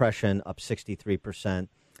teen depression up 63%.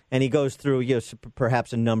 And he goes through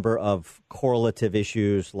perhaps a number of correlative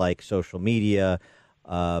issues like social media,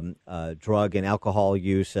 drug and alcohol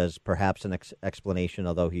use as perhaps an explanation,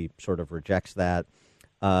 although he sort of rejects that.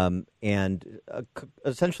 And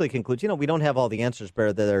essentially concludes, we don't have all the answers,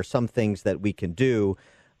 but there are some things that we can do.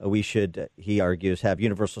 We should, he argues, have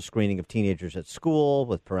universal screening of teenagers at school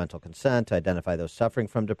with parental consent to identify those suffering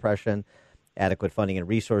from depression, adequate funding and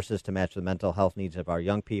resources to match the mental health needs of our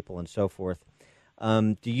young people, and so forth.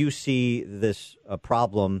 Do you see this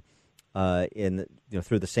problem through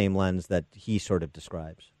the same lens that he sort of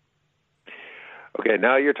describes? Okay,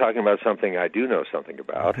 now you're talking about something I do know something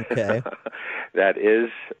about. Okay. That is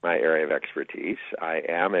my area of expertise. I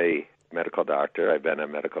am a medical doctor. I've been a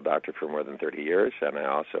medical doctor for more than 30 years, and I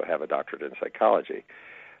also have a doctorate in psychology.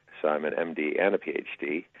 So I'm an MD and a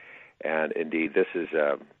PhD. And indeed, this is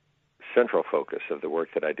a central focus of the work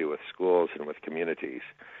that I do with schools and with communities.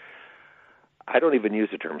 I don't even use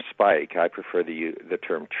the term spike. I prefer the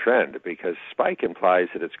term trend, because spike implies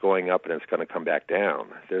that it's going up and it's going to come back down.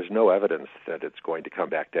 There's no evidence that it's going to come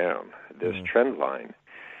back down. This trend line,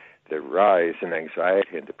 the rise in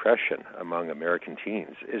anxiety and depression among American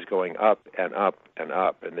teens, is going up and up and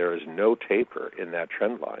up, and there is no taper in that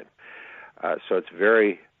trend line. So it's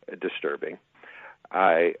very disturbing.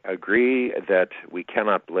 I agree that we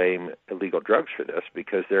cannot blame illegal drugs for this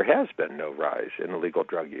because there has been no rise in illegal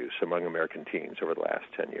drug use among American teens over the last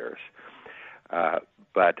 10 years.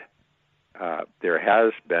 But there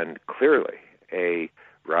has been clearly a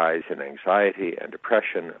rise in anxiety and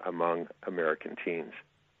depression among American teens.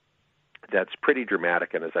 That's pretty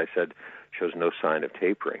dramatic, and as I said, shows no sign of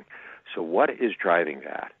tapering. So what is driving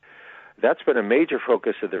that? That's been a major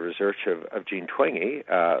focus of the research of Jean Twenge,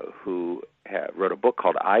 who wrote a book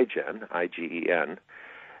called iGen, I-G-E-N,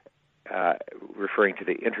 referring to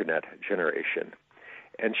the Internet generation.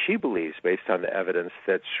 And she believes, based on the evidence,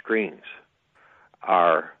 that screens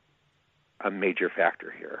are a major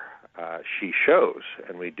factor here. She shows,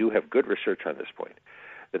 and we do have good research on this point,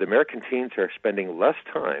 that American teens are spending less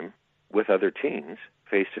time with other teens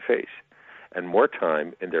face-to-face and more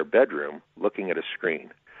time in their bedroom looking at a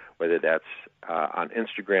screen, whether that's on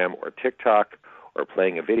Instagram or TikTok or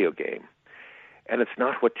playing a video game. And it's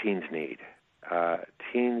not what teens need.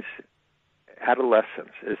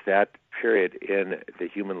 Adolescence is that period in the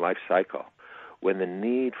human life cycle when the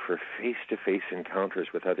need for face-to-face encounters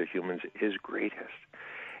with other humans is greatest,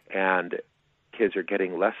 and kids are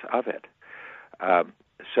getting less of it.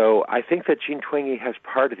 So I think that Jean Twenge has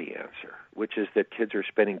part of the answer, which is that kids are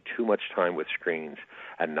spending too much time with screens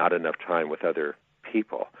and not enough time with other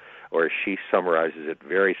people. Or as she summarizes it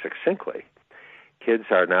very succinctly, kids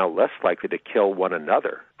are now less likely to kill one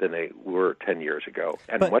another than they were 10 years ago,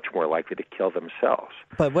 and much more likely to kill themselves.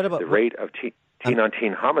 But what about the rate of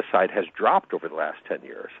teen-on-teen homicide has dropped over the last 10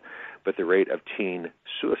 years, but the rate of teen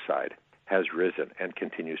suicide has risen and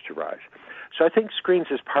continues to rise. So I think screens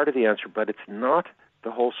is part of the answer, but it's not the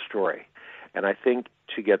whole story. And I think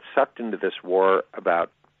to get sucked into this war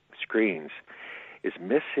about screens is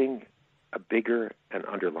missing a bigger and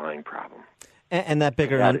underlying problem. And that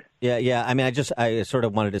bigger, yeah. I mean, I sort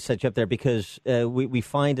of wanted to set you up there because we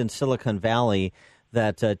find in Silicon Valley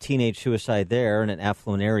that teenage suicide there in an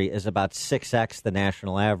affluent area is about 6x the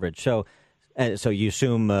national average. So you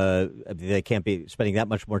assume they can't be spending that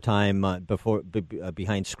much more time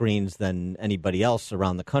behind screens than anybody else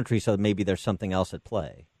around the country. So maybe there's something else at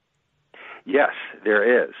play. Yes,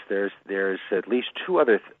 there is. There's at least two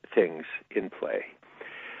other things in play.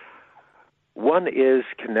 One is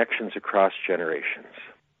connections across generations.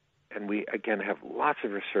 And we, again, have lots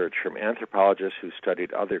of research from anthropologists who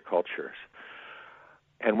studied other cultures.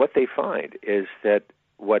 And what they find is that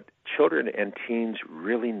what children and teens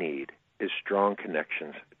really need is strong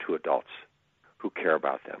connections to adults who care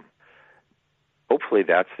about them. Hopefully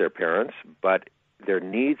that's their parents, but there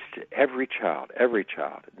needs to, every child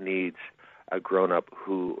needs a grown-up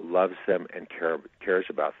who loves them and cares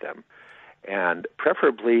about them. And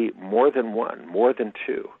preferably more than one, more than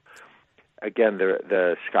two. Again,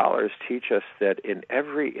 the scholars teach us that in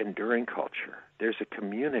every enduring culture, there's a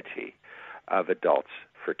community of adults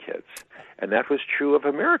for kids. And that was true of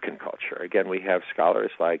American culture. Again, we have scholars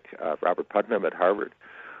like Robert Putnam at Harvard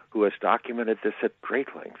who has documented this at great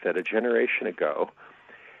length, that a generation ago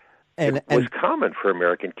it was common for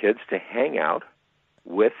American kids to hang out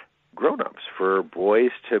with grown-ups, for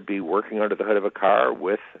boys to be working under the hood of a car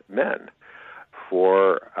with men,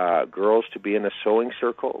 for girls to be in a sewing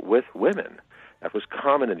circle with women. That was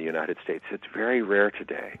common in the United States. It's very rare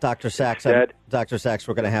today. Dr. Sachs,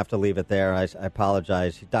 we're going to have to leave it there. I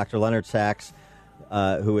apologize. Dr. Leonard Sachs,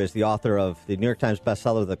 who is the author of the New York Times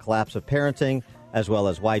bestseller, The Collapse of Parenting, as well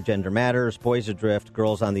as Why Gender Matters, Boys Adrift,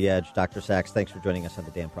 Girls on the Edge. Dr. Sachs, thanks for joining us on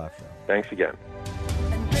the Dan Proft Show. Thanks again.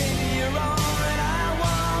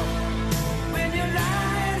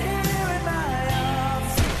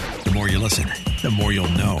 The more you listen, the more you'll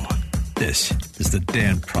know. This is the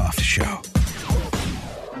Dan Proft Show.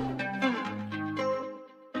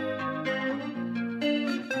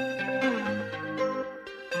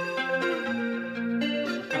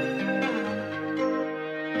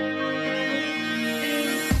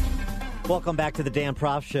 Welcome back to the Dan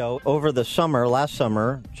Proft Show. Over the summer, last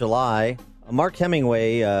summer, July, Mark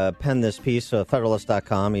Hemingway penned this piece,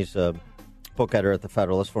 Federalist.com. He's a book editor at the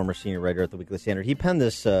Federalist, former senior writer at the Weekly Standard. He penned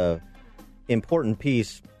this important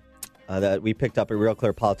piece that we picked up at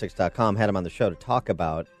RealClearPolitics.com, had him on the show to talk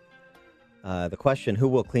about the question, who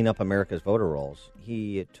will clean up America's voter rolls?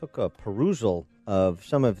 He took a perusal of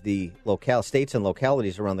some of the states and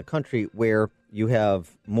localities around the country where you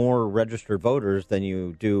have more registered voters than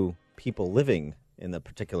you do people living in the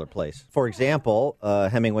particular place. For example,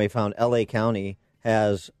 Hemingway found L.A. County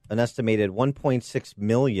has an estimated 1.6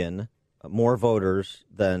 million more voters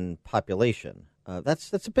than population.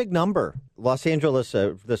 That's a big number. Los Angeles,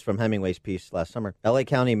 this from Hemingway's piece last summer, L.A.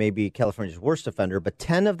 County may be California's worst offender, but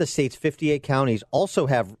 10 of the state's 58 counties also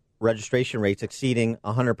have registration rates exceeding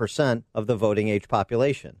 100% of the voting age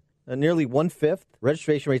population. Nearly one-fifth,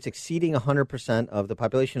 registration rates exceeding 100% of the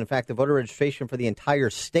population. In fact, the voter registration for the entire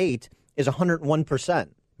state is 101%.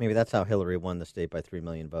 Maybe that's how Hillary won the state by 3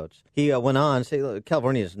 million votes. He went on to say, look,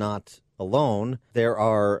 California is not alone. There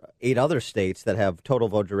are 8 other states that have total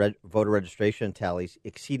voter registration tallies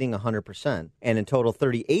exceeding 100%. And in total,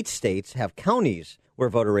 38 states have counties where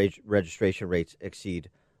voter registration rates exceed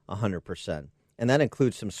 100%. And that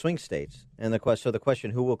includes some swing states. And the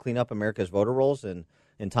question, who will clean up America's voter rolls in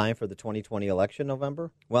time for the 2020 election,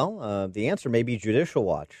 November? Well, the answer may be Judicial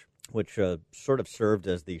Watch, which sort of served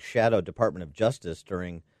as the shadow Department of Justice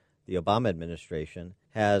during the Obama administration,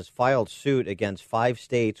 has filed suit against 5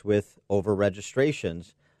 states with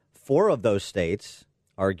over-registrations. 4 of those states,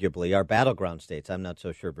 arguably, are battleground states. I'm not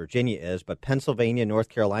so sure Virginia is, but Pennsylvania, North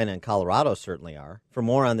Carolina, and Colorado certainly are. For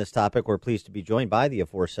more on this topic, we're pleased to be joined by the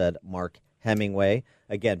aforesaid Mark Hemingway.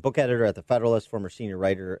 Again, book editor at The Federalist, former senior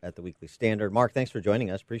writer at The Weekly Standard. Mark, thanks for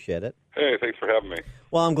joining us. Appreciate it. Hey, thanks for having me.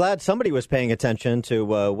 Well, I'm glad somebody was paying attention to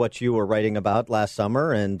what you were writing about last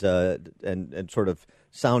summer and sort of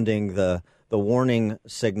sounding the warning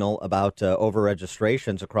signal about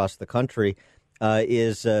over-registrations across the country.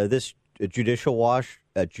 Is this Judicial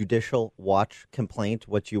Watch complaint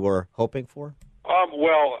what you were hoping for?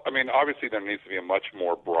 Well, I mean, obviously there needs to be a much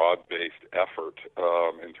more broad-based effort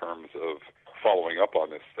in terms of following up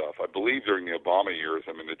on this stuff. I believe during the Obama years,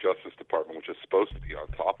 I mean, the Justice Department, which is supposed to be on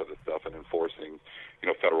top of this stuff and enforcing,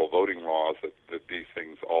 federal voting laws that these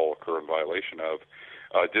things all occur in violation of,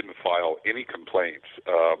 didn't file any complaints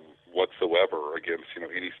whatsoever against,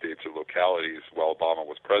 any states or localities while Obama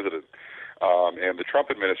was president. And the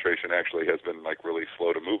Trump administration actually has been really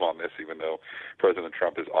slow to move on this, even though President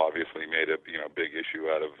Trump has obviously made a big issue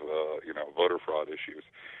out of voter fraud issues.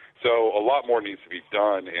 So a lot more needs to be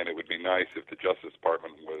done, and it would be nice if the Justice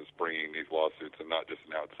Department was bringing these lawsuits and not just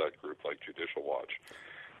an outside group like Judicial Watch.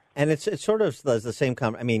 And it's sort of the same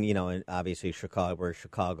I mean, obviously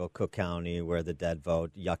Chicago, Cook County, where the dead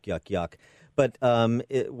vote, yuck, yuck, yuck. But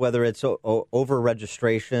whether it's over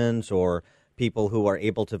registrations or people who are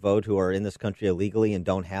able to vote who are in this country illegally and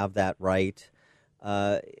don't have that right,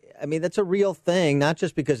 I mean, that's a real thing, not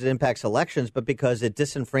just because it impacts elections, but because it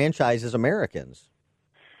disenfranchises Americans.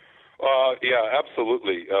 Yeah,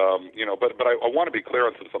 absolutely. But I want to be clear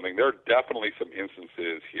on something. There are definitely some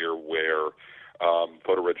instances here where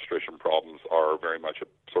voter registration problems are very much a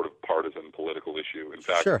sort of partisan political issue. In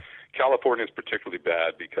fact, California is particularly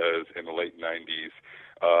bad because in the late 90s,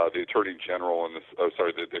 the Attorney General and the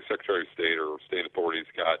Secretary of State or state authorities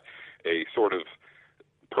got a sort of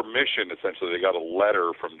permission, essentially. They got a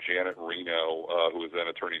letter from Janet Reno, who was then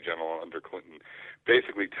Attorney General under Clinton,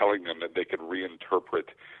 basically telling them that they could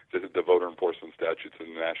reinterpret the voter enforcement statutes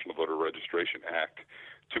in the National Voter Registration Act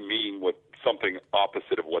to mean something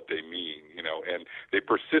opposite of what they mean, and they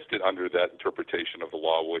persisted under that interpretation of the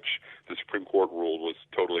law, which the Supreme Court ruled was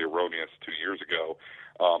totally erroneous 2 years ago,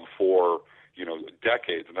 for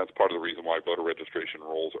decades, and that's part of the reason why voter registration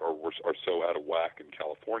rolls are so out of whack in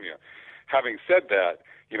California. Having said that,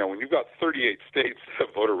 when you've got 38 states that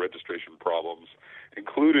have voter registration problems,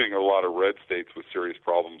 including a lot of red states with serious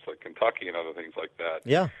problems like Kentucky and other things like that,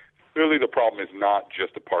 clearly the problem is not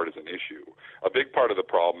just a partisan issue. A big part of the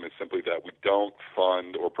problem is simply that we don't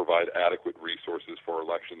fund or provide adequate resources for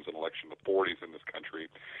elections and election authorities in this country,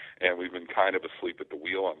 and we've been kind of asleep at the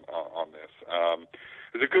wheel on this.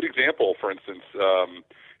 There's a good example, for instance,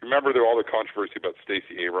 remember there was all the controversy about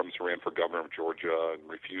Stacey Abrams, who ran for governor of Georgia and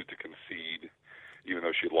refused to concede, even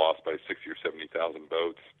though she lost by 60,000 or 70,000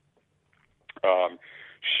 votes.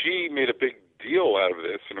 She made a big deal out of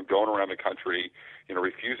this, going around the country,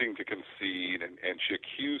 refusing to concede, and she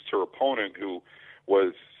accused her opponent, who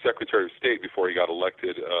was Secretary of State before he got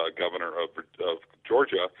elected governor of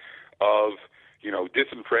Georgia, of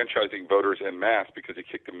disenfranchising voters en masse because he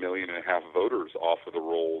kicked 1.5 million voters off of the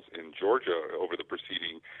rolls in Georgia over the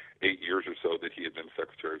preceding 8 years or so that he had been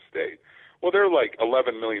Secretary of State. Well, there are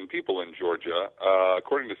 11 million people in Georgia.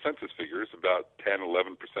 According to census figures, about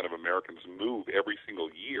 10-11% of Americans move every single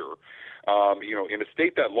year. In a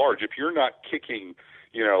state that large, if you're not kicking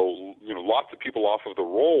lots of people off of the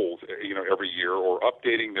rolls, every year, or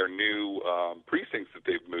updating their new precincts that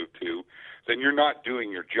they've moved to, then you're not doing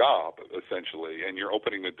your job, essentially, and you're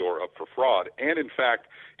opening the door up for fraud. And, in fact,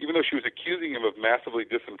 even though she was accusing him of massively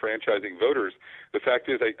disenfranchising voters, the fact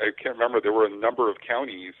is, I can't remember, there were a number of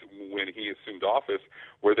counties when he assumed office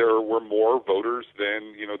where there were more voters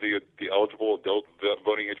than, the eligible adult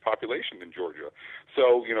voting age population in Georgia.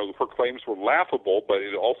 So, her claims were laughable, but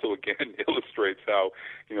it also, again, illustrates how,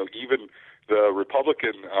 even the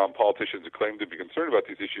Republican politicians who claim to be concerned about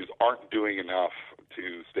these issues aren't doing enough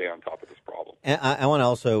to stay on top of this problem. And I want to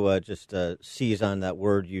also just seize on that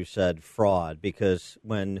word you said, fraud, because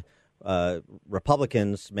when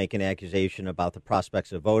Republicans make an accusation about the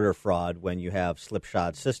prospects of voter fraud when you have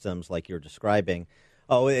slipshod systems like you're describing,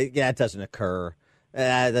 it doesn't occur.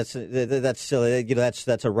 That's silly.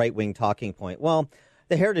 That's a right-wing talking point. Well,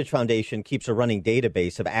 the Heritage Foundation keeps a running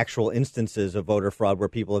database of actual instances of voter fraud where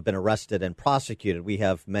people have been arrested and prosecuted. We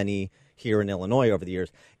have many here in Illinois over the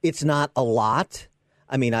years. It's not a lot.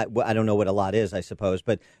 I mean, I don't know what a lot is, I suppose,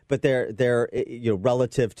 but they're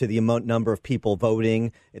relative to the number of people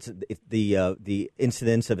voting. It's the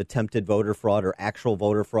incidence of attempted voter fraud or actual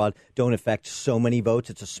voter fraud don't affect so many votes.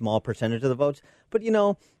 It's a small percentage of the votes, but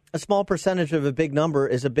a small percentage of a big number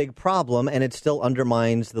is a big problem, and it still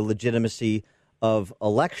undermines the legitimacy of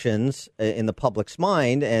elections in the public's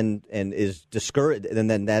mind and is discouraged, and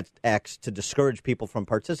then that acts to discourage people from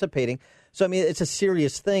participating. So, I mean, it's a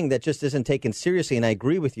serious thing that just isn't taken seriously, and I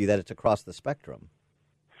agree with you that it's across the spectrum.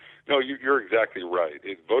 No, you're exactly right.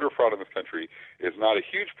 Voter fraud in this country is not a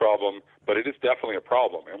huge problem, but it is definitely a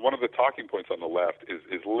problem. And one of the talking points on the left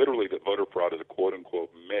is literally that voter fraud is a quote-unquote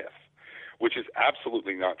myth, which is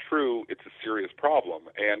absolutely not true. It's a serious problem.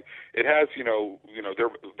 And it has,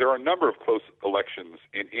 there are a number of close elections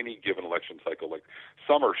in any given election cycle. Like,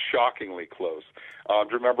 some are shockingly close. Do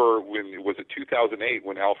you remember was it 2008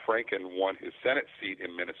 when Al Franken won his Senate seat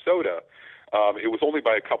in Minnesota? It was only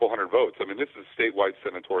by a couple hundred votes. I mean, this is a statewide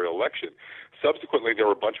senatorial election. Subsequently, there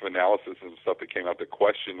were a bunch of analysis and stuff that came out that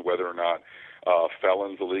questioned whether or not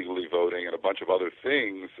felons illegally voting and a bunch of other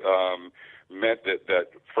things meant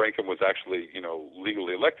that Franken was actually,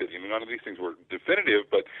 legally elected. None of these things were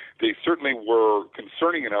definitive, but they certainly were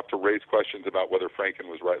concerning enough to raise questions about whether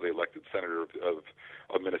Franken was rightly elected senator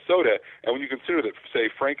of Minnesota. And when you consider that,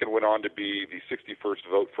 say, Franken went on to be the 61st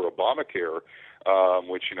vote for Obamacare,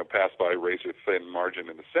 which, passed by a razor-thin margin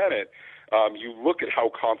in the Senate, you look at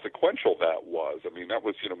how consequential that was. I mean, that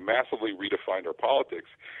was, massively redefined our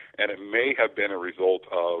politics, and it may have been a result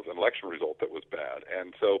of an election result that was bad.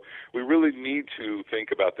 And so we really need to think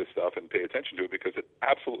about this stuff and pay attention to it because it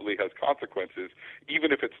absolutely has consequences,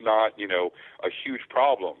 even if it's not, a huge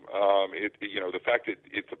problem. The fact that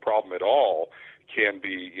it's a problem at all can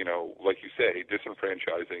be, like you say,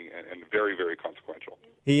 disenfranchising and very, very consequential.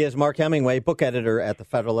 He is Mark Hemingway, book editor at The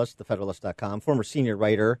Federalist, thefederalist.com, former senior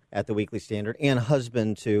writer at The Weekly Standard, and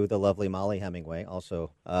husband to the lovely Molly Hemingway,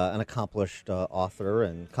 also an accomplished author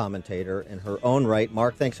and commentator in her own right.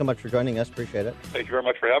 Mark, thanks so much for joining us. Appreciate it. Thank you very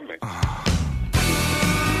much for having me.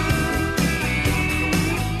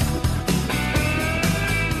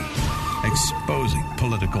 Exposing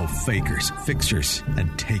political fakers, fixers,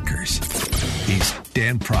 and takers. He's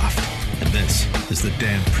Dan Proft, and this is The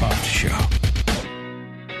Dan Proft Show.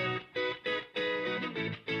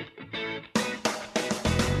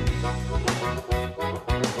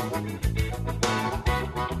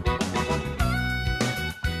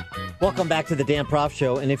 Welcome back to The Dan Proft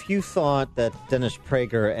Show. And if you thought that Dennis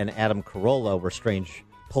Prager and Adam Carolla were strange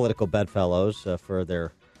political bedfellows for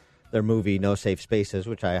their movie No Safe Spaces,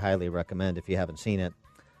 which I highly recommend if you haven't seen it.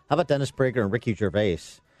 How about Dennis Prager and Ricky Gervais?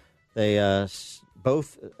 They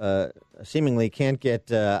both seemingly can't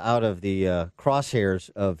get out of the crosshairs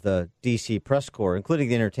of the D.C. press corps, including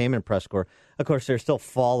the entertainment press corps. Of course, there's still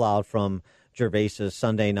fallout from Gervais's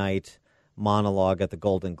Sunday night monologue at the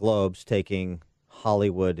Golden Globes, taking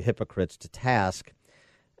Hollywood hypocrites to task.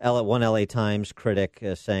 One L.A. Times critic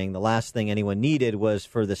saying the last thing anyone needed was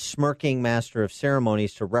for the smirking master of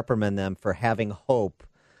ceremonies to reprimand them for having hope.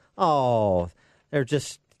 Oh, they're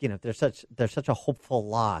just, they're such a hopeful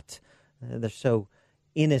lot. They're so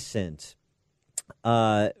innocent.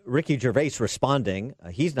 Ricky Gervais responding,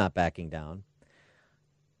 he's not backing down,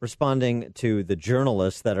 responding to the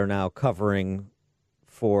journalists that are now covering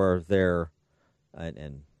for their,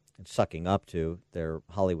 and sucking up to their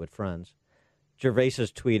Hollywood friends. Gervais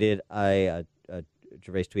tweeted,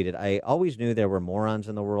 I always knew there were morons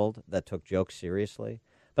in the world that took jokes seriously,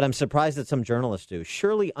 but I'm surprised that some journalists do.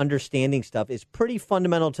 Surely understanding stuff is pretty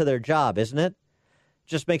fundamental to their job, isn't it?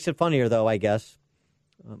 Just makes it funnier, though, I guess.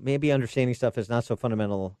 Maybe understanding stuff is not so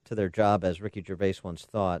fundamental to their job as Ricky Gervais once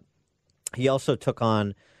thought. He also took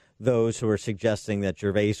on those who were suggesting that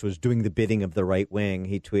Gervais was doing the bidding of the right wing.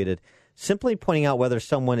 He tweeted, simply pointing out whether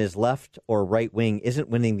someone is left or right wing isn't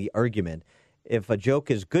winning the argument. If a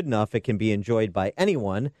joke is good enough, it can be enjoyed by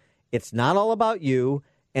anyone. It's not all about you,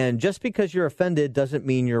 and just because you're offended doesn't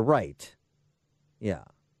mean you're right. Yeah.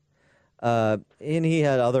 And he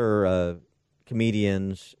had other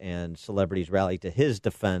comedians and celebrities rally to his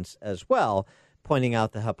defense as well, pointing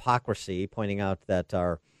out the hypocrisy, pointing out that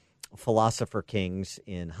our philosopher kings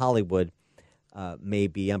in Hollywood may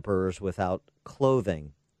be emperors without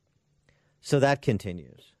clothing. So that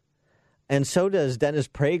continues. And so does Dennis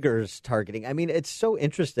Prager's targeting. I mean, it's so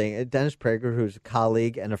interesting. Dennis Prager, who's a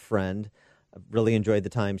colleague and a friend, I've really enjoyed the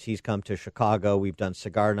times he's come to Chicago. We've done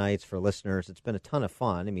cigar nights for listeners. It's been a ton of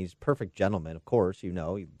fun. I mean, he's a perfect gentleman, of course. You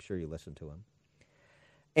know, I'm sure you listen to him.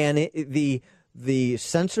 And the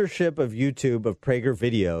censorship of YouTube of Prager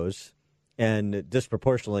videos, and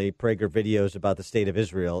disproportionately Prager videos about the state of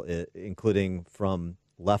Israel, including from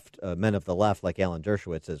men of the left like Alan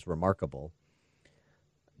Dershowitz, is remarkable.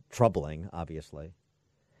 Troubling, obviously.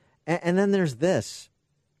 And then there's this.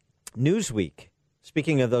 Newsweek,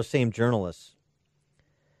 speaking of those same journalists,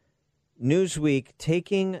 Newsweek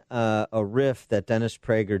taking a riff that Dennis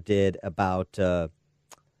Prager did about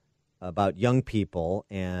young people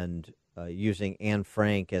and using Anne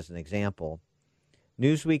Frank as an example.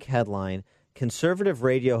 Newsweek headline, conservative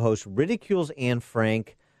radio host ridicules Anne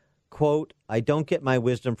Frank, quote, "I don't get my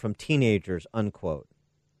wisdom from teenagers," unquote.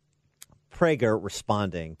 Prager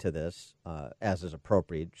responding to this, as is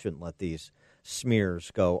appropriate, shouldn't let these smears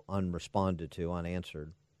go unresponded to,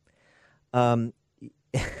 unanswered. But,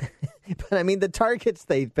 I mean, the targets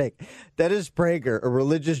they pick. Dennis Prager, a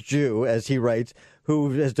religious Jew, as he writes,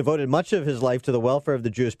 who has devoted much of his life to the welfare of the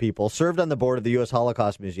Jewish people, served on the board of the U.S.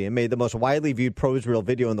 Holocaust Museum, made the most widely viewed pro-Israel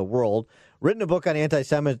video in the world, written a book on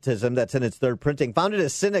anti-Semitism that's in its third printing, founded a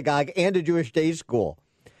synagogue and a Jewish day school.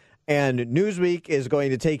 And Newsweek is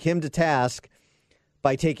going to take him to task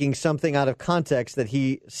by taking something out of context that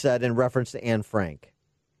he said in reference to Anne Frank.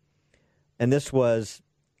 And this was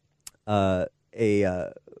a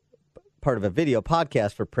part of a video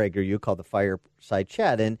podcast for PragerU called the Fireside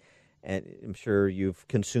Chat. And I'm sure you've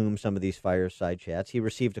consumed some of these Fireside Chats. He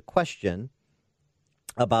received a question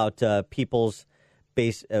about people's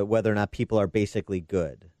whether or not people are basically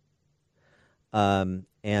good. And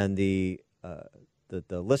the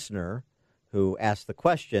listener who asked the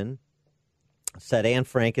question said Anne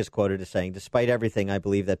Frank is quoted as saying, "Despite everything, I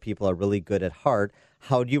believe that people are really good at heart.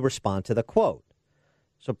 How do you respond to the quote?"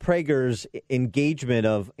 So Prager's engagement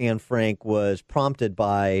of Anne Frank was prompted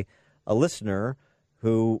by a listener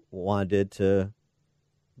who wanted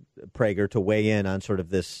Prager to weigh in on sort of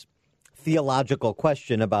this theological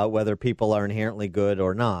question about whether people are inherently good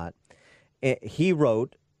or not. He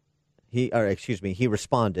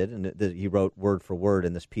responded, and he wrote word for word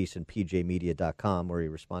in this piece in pjmedia.com where he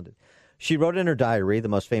responded. She wrote in her diary, the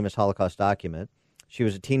most famous Holocaust document, she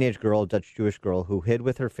was a teenage girl, a Dutch Jewish girl, who hid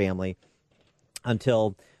with her family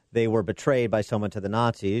until they were betrayed by someone to the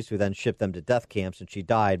Nazis, who then shipped them to death camps, and she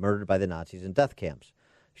died, murdered by the Nazis in death camps.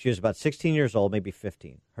 She was about 16 years old, maybe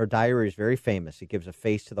 15. Her diary is very famous. It gives a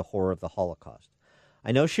face to the horror of the Holocaust.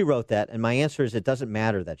 I know she wrote that, and my answer is it doesn't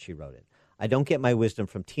matter that she wrote it. I don't get my wisdom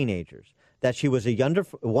from teenagers. That she was a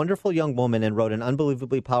wonderful young woman and wrote an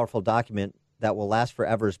unbelievably powerful document that will last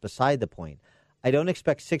forever is beside the point. I don't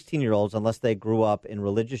expect 16-year-olds, unless they grew up in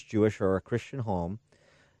religious Jewish or a Christian home,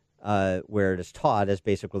 where it is taught as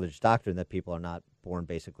basic religious doctrine that people are not born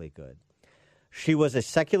basically good. She was a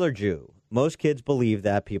secular Jew. Most kids believe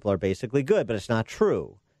that people are basically good, but it's not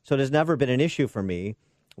true. So it has never been an issue for me.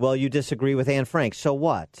 Well, you disagree with Anne Frank, so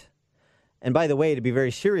what? And by the way, to be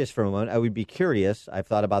very serious for a moment, I would be curious, I've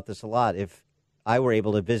thought about this a lot, if I were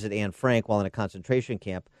able to visit Anne Frank while in a concentration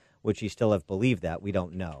camp, would she still have believed that? We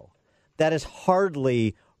don't know. That is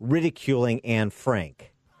hardly ridiculing Anne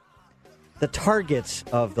Frank. The targets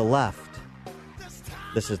of the left.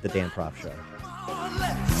 This is the Dan Proft Show.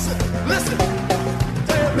 Listen.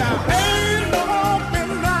 There ain't no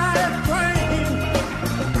midnight train.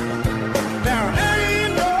 There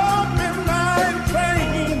ain't no midnight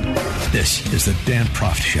train. This is the Dan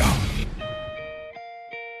Proft Show.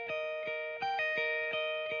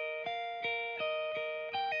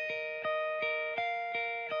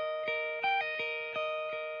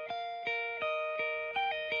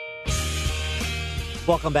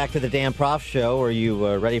 Welcome back to the Dan Proft Show. Are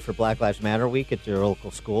you ready for Black Lives Matter Week at your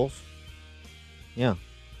local schools? Yeah,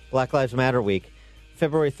 Black Lives Matter Week.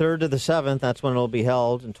 February 3rd to the 7th, that's when it'll be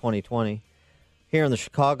held in 2020. Here in the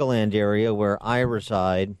Chicagoland area where I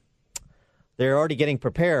reside, they're already getting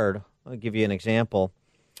prepared. I'll give you an example.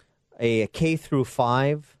 A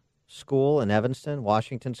K-5 school in Evanston,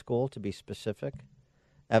 Washington School to be specific.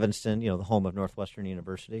 Evanston, the home of Northwestern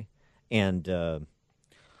University, and a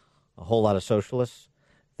whole lot of socialists.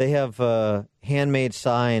 They have handmade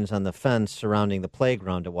signs on the fence surrounding the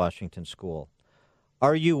playground at Washington School.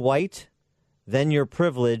 Are you white? Then you're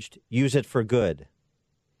privileged. Use it for good.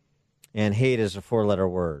 And hate is a 4-letter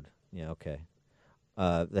word. Yeah, okay.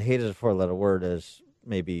 The hate is a four-letter word is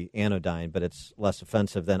maybe anodyne, but it's less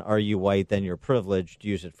offensive than are you white, then you're privileged,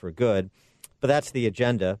 use it for good. But that's the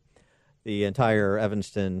agenda. The entire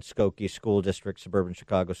Evanston, Skokie School District, suburban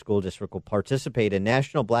Chicago School District will participate in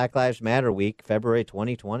National Black Lives Matter Week, February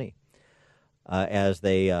 2020, as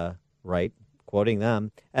they write, quoting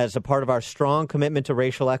them, as a part of our strong commitment to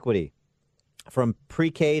racial equity. From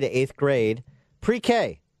pre-K to 8th grade,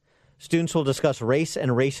 pre-K, students will discuss race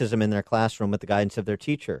and racism in their classroom with the guidance of their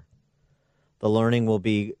teacher. The learning will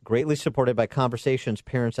be greatly supported by conversations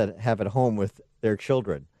parents have at home with their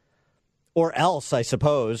children. Or else, I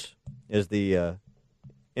suppose, is the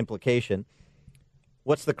implication.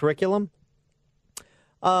 What's the curriculum?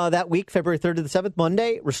 That week, February 3rd to the 7th,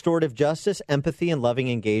 Monday, restorative justice, empathy, and loving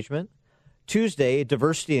engagement. Tuesday,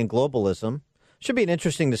 diversity and globalism. Should be an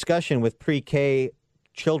interesting discussion with pre-K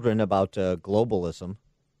children about globalism.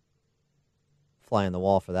 Fly on the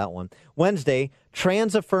wall for that one. Wednesday,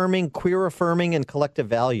 trans-affirming, queer-affirming, and collective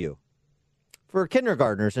value. For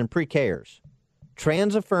kindergartners and pre-Kers.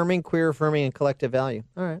 Trans-affirming, queer-affirming, and collective value.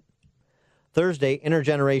 All right. Thursday,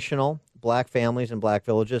 intergenerational, black families and black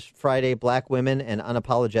villages. Friday, black women and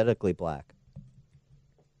unapologetically black.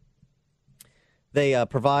 They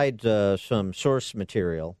provide some source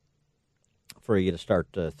material for you to start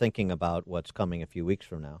thinking about what's coming a few weeks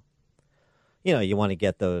from now. You know, you want to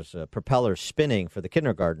get those propellers spinning for the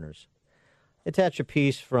kindergartners. Attach a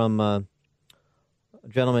piece from a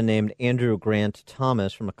gentleman named Andrew Grant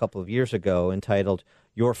Thomas from a couple of years ago entitled,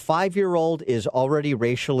 "Your 5-year-old is already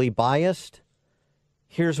racially biased.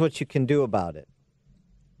 Here's what you can do about it."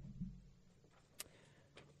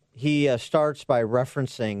 He starts by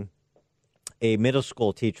referencing a middle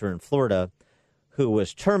school teacher in Florida who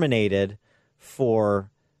was terminated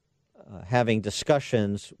for having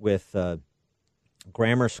discussions with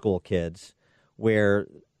grammar school kids where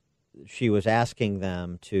she was asking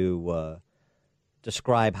them to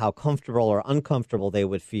describe how comfortable or uncomfortable they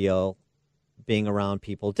would feel being around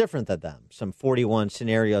people different than them. Some 41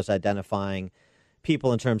 scenarios identifying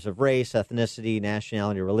people in terms of race, ethnicity,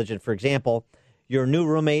 nationality, religion. For example, your new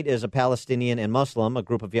roommate is a Palestinian and Muslim. A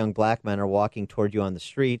group of young black men are walking toward you on the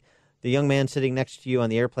street. The young man sitting next to you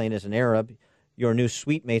on the airplane is an Arab. Your new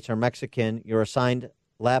suite mates are Mexican. Your assigned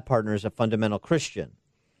lab partner is a fundamental Christian.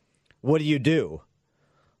 What do you do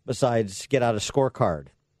besides get out a scorecard?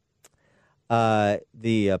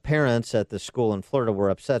 The parents at the school in Florida were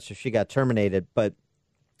upset, so she got terminated. But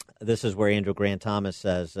this is where Andrew Grant Thomas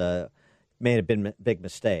says, made a big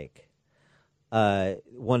mistake.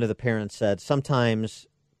 One of the parents said, sometimes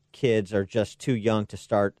kids are just too young to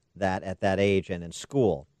start that at that age and in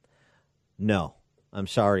school. No, I'm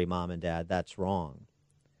sorry, Mom and Dad, that's wrong.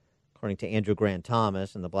 According to Andrew Grant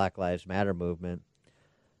Thomas and the Black Lives Matter movement,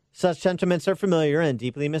 such sentiments are familiar and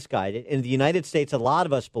deeply misguided. In the United States, a lot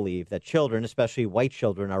of us believe that children, especially white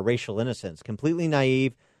children, are racial innocents, completely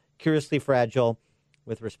naive, curiously fragile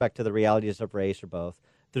with respect to the realities of race or both.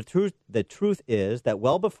 The truth is that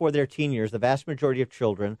well before their teen years, the vast majority of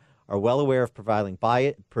children are well aware of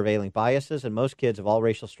prevailing biases, and most kids of all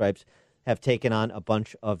racial stripes have taken on a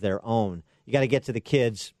bunch of their own. You got to get to the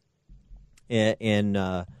kids at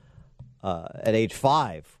age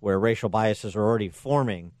 5, where racial biases are already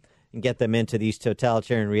forming, and get them into these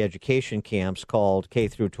totalitarian re-education camps called K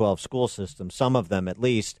through 12 school systems, some of them at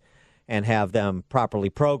least, and have them properly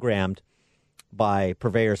programmed by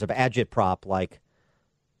purveyors of agitprop like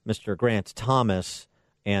Mr. Grant Thomas,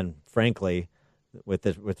 and frankly,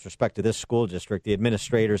 with respect to this school district, the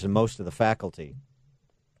administrators and most of the faculty,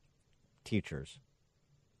 teachers.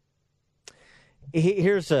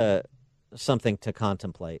 Here's something to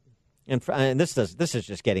contemplate, and this is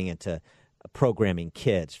just getting into programming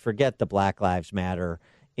kids. Forget the Black Lives Matter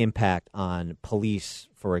impact on police,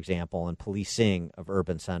 for example, and policing of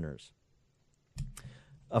urban centers.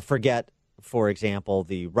 Forget, for example,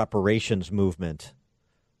 the reparations movement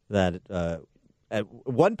that at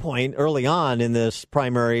one point early on in this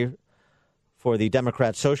primary for the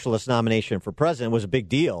Democrat Socialist nomination for president was a big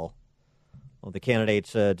deal. Well, the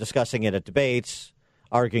candidates discussing it at debates,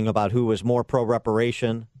 arguing about who was more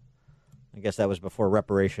pro-reparation. I guess that was before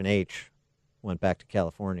Reparation H went back to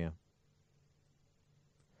California.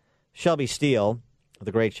 Shelby Steele,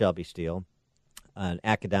 the great Shelby Steele, an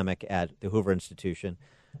academic at the Hoover Institution,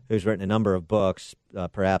 who's written a number of books.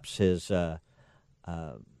 Perhaps his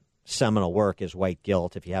seminal work is White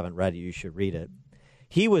Guilt. If you haven't read it, you should read it.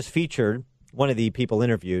 He was featured, one of the people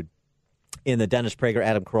interviewed, in the Dennis Prager,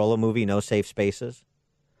 Adam Carolla movie, No Safe Spaces.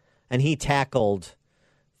 And he tackled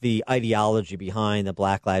the ideology behind the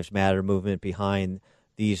Black Lives Matter movement, behind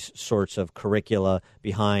these sorts of curricula,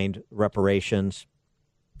 behind reparations.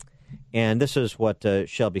 And this is what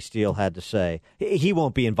Shelby Steele had to say. He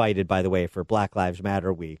won't be invited, by the way, for Black Lives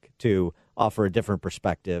Matter Week to offer a different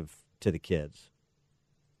perspective to the kids.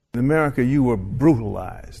 In America, you were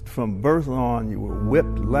brutalized. From birth on, you were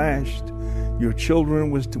whipped, lashed. Your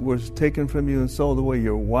children was taken from you and sold away.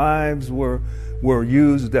 Your wives were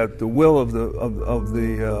used at the will of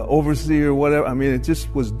the overseer, whatever. I mean, it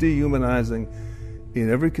just was dehumanizing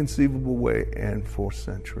in every conceivable way and for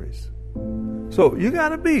centuries. So you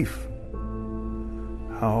got a beef.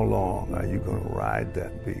 How long are you going to ride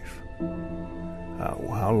that beef?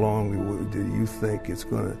 How long do you think it's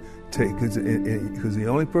going to take? Because the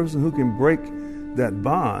only person who can break that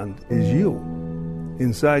bond is you,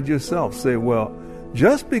 inside yourself. Say, well,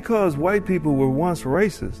 just because white people were once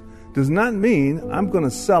racist does not mean I'm going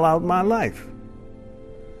to sell out my life.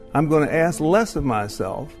 I'm going to ask less of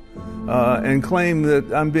myself and claim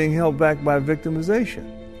that I'm being held back by victimization.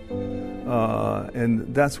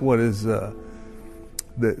 And that's what is so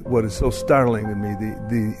startling to me,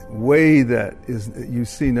 the way that you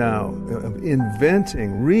see now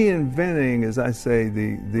reinventing, as I say,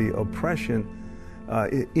 the oppression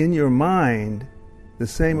in your mind, the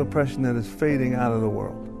same oppression that is fading out of the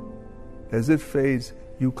world. As it fades,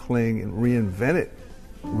 you cling and reinvent it,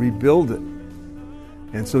 rebuild it.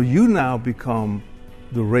 And so you now become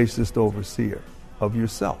the racist overseer of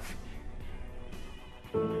yourself.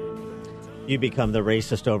 You become the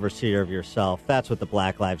racist overseer of yourself. That's what the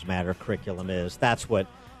Black Lives Matter curriculum is. That's what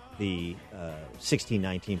the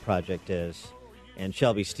 1619 Project is. And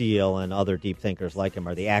Shelby Steele and other deep thinkers like him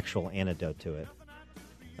are the actual antidote to it.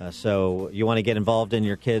 So you want to get involved in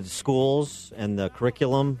your kids' schools and the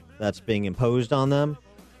curriculum that's being imposed on them?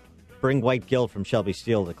 Bring White Guilt from Shelby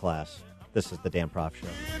Steele to class. This is the Dan Proft Show.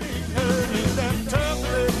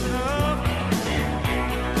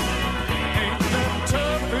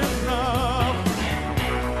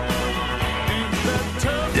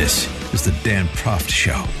 This is the Dan Proft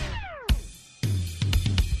Show.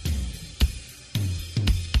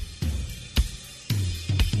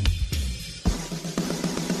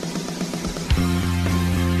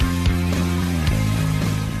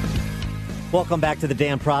 Welcome back to the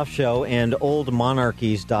Dan Proft Show. And old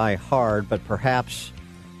monarchies die hard, but perhaps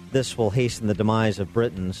this will hasten the demise of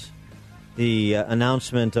Britons. The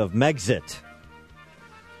announcement of Megxit.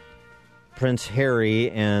 Prince Harry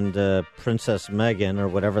and Princess Meghan, or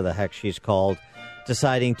whatever the heck she's called,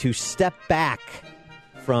 deciding to step back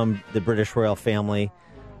from the British royal family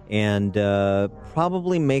and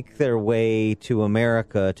probably make their way to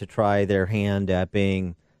America to try their hand at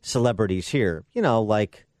being celebrities here. You know,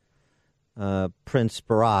 like Prince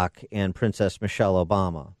Barack and Princess Michelle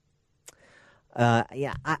Obama.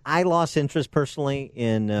 I lost interest personally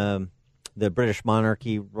in the British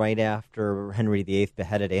monarchy right after Henry VIII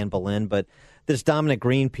beheaded Anne Boleyn. But this Dominic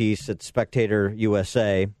Green piece at Spectator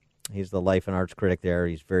USA, he's the life and arts critic there.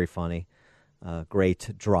 He's very funny.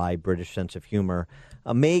 Great, dry British sense of humor.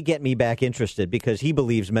 May get me back interested because he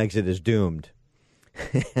believes Megxit is doomed.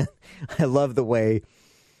 I love the way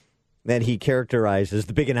that he characterizes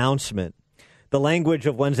the big announcement. The language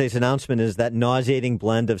of Wednesday's announcement is that nauseating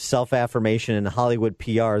blend of self-affirmation and Hollywood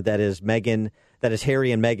PR that is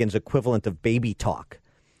Harry and Meghan's equivalent of baby talk.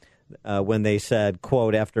 When they said,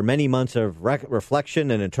 quote, after many months of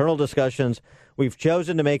reflection and internal discussions, we've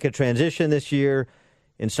chosen to make a transition this year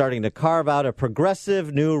in starting to carve out a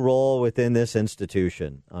progressive new role within this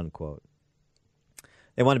institution, unquote.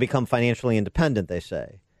 They want to become financially independent, they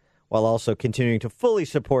say, while also continuing to fully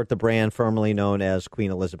support the brand formerly known as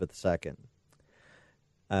Queen Elizabeth II.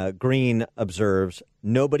 Green observes,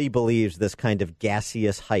 nobody believes this kind of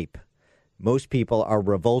gaseous hype. Most people are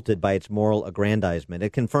revolted by its moral aggrandizement.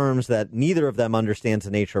 It confirms that neither of them understands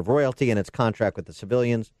the nature of royalty and its contract with the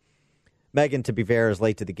civilians. Meghan, to be fair, is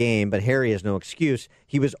late to the game, but Harry has no excuse.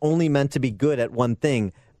 He was only meant to be good at one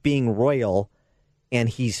thing, being royal, and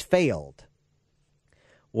he's failed.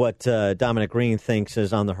 What Dominic Green thinks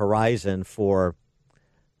is on the horizon for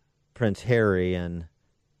Prince Harry and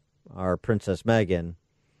our Princess Meghan,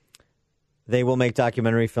 they will make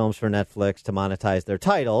documentary films for Netflix to monetize their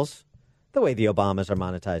titles, the way the Obamas are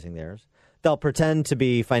monetizing theirs. They'll pretend to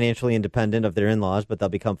be financially independent of their in-laws, but they'll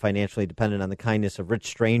become financially dependent on the kindness of rich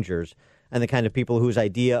strangers and the kind of people whose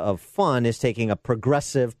idea of fun is taking a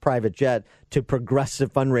progressive private jet to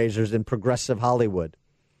progressive fundraisers in progressive Hollywood.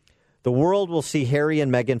 The world will see Harry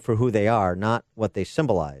and Meghan for who they are, not what they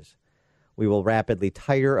symbolize. We will rapidly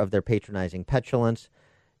tire of their patronizing petulance,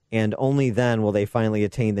 and only then will they finally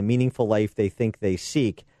attain the meaningful life they think they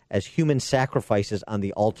seek as human sacrifices on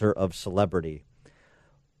the altar of celebrity.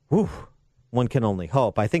 Whew, one can only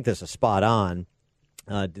hope. I think this is spot on.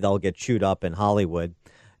 They'll get chewed up in Hollywood,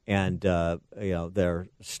 and their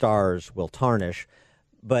stars will tarnish.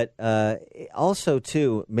 But also,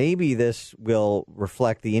 too, maybe this will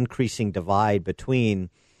reflect the increasing divide between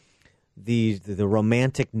the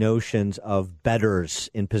romantic notions of betters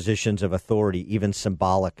in positions of authority, even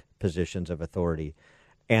symbolic positions of authority,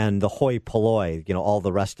 and the hoi polloi, all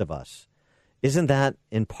the rest of us. Isn't that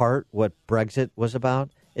in part what Brexit was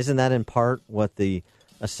about? Isn't that in part what the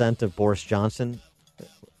ascent of Boris Johnson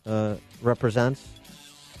represents?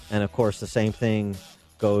 And, of course, the same thing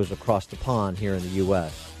goes across the pond here in the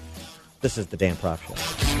U.S. This is the Dan Proft Show.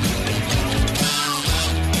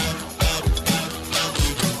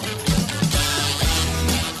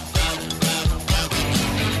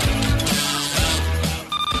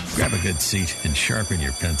 Grab a good seat and sharpen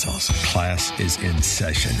your pencils. Class is in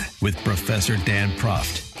session with Professor Dan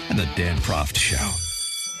Proft and the Dan Proft Show.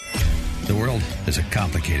 The world is a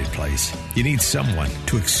complicated place. You need someone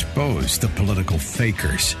to expose the political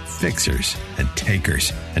fakers, fixers, and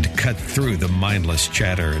takers, and to cut through the mindless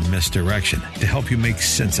chatter and misdirection to help you make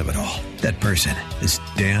sense of it all. That person is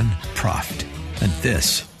Dan Proft, and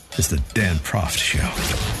this is the Dan Proft Show.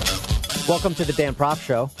 Welcome to the Dan Proft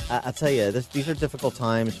Show. I'll tell you, these are difficult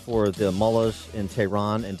times for the mullahs in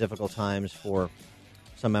Tehran and difficult times for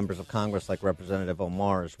some members of Congress like Representative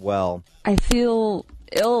Omar as well. I feel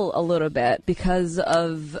ill a little bit because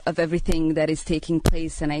of everything that is taking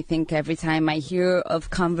place, and I think every time I hear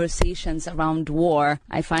of conversations around war,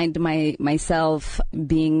 I find myself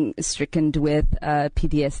being stricken with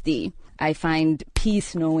PTSD. I find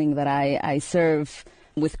peace knowing that I serve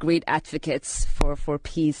with great advocates for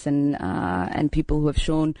peace and people who have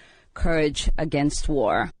shown courage against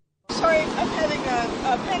war. Sorry, I'm having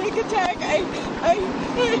a panic attack.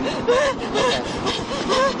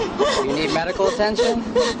 You need medical attention?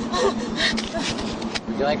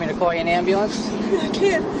 Would you like me to call you an ambulance? I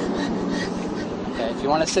can't. Okay, if you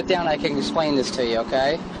want to sit down, I can explain this to you,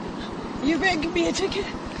 okay? You're begging me a ticket?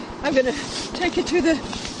 I'm going to take you to the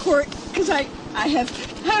court because I have...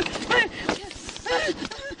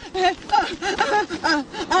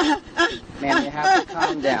 Ma'am, you have to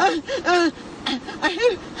calm down.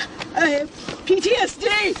 I have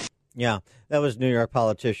PTSD. Yeah, that was New York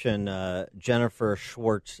politician Jennifer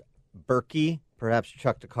Schwartz Berkey. Perhaps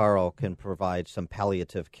Chuck DeCaro can provide some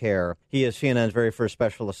palliative care. He is CNN's very first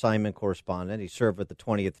special assignment correspondent. He served with the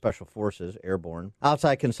 20th Special Forces Airborne,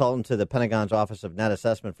 outside consultant to the Pentagon's Office of Net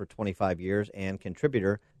Assessment for 25 years, and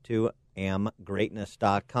contributor to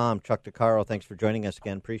amgreatness.com. Chuck DeCaro, thanks for joining us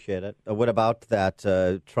again. Appreciate it. What about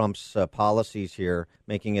that Trump's policies here,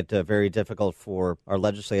 making it very difficult for our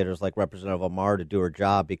legislators like Representative Omar to do her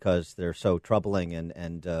job because they're so troubling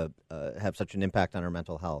and have such an impact on our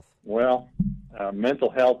mental health? Well,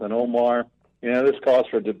 mental health and Omar, this calls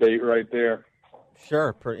for debate right there.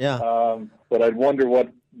 Sure, yeah. But I'd wonder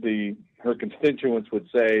what her constituents would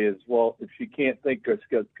say is, well, if she can't think because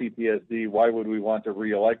she has PTSD, why would we want to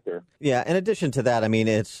reelect her? Yeah, in addition to that, I mean,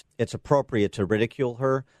 it's appropriate to ridicule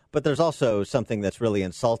her, but there's also something that's really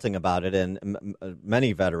insulting about it, and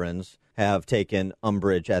many veterans have taken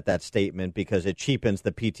umbrage at that statement because it cheapens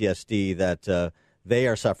the PTSD that they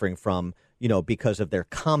are suffering from, because of their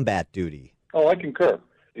combat duty. Oh, I concur.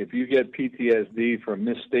 If you get PTSD from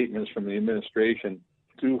misstatements from the administration,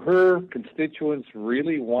 do her constituents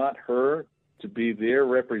really want her to be their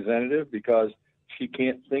representative because she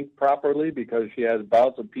can't think properly because she has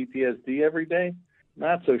bouts of PTSD every day?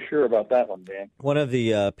 Not so sure about that one, Dan. One of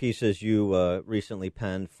the pieces you recently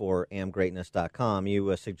penned for amgreatness.com,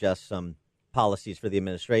 you suggest some policies for the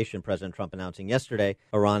administration. President Trump announcing yesterday,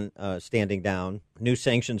 Iran standing down, new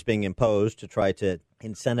sanctions being imposed to try to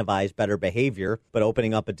incentivize better behavior, but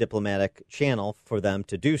opening up a diplomatic channel for them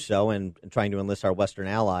to do so and trying to enlist our Western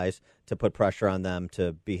allies to put pressure on them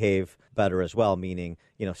to behave better as well, meaning,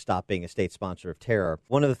 stop being a state sponsor of terror.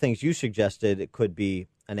 One of the things you suggested it could be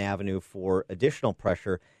an avenue for additional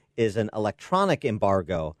pressure is an electronic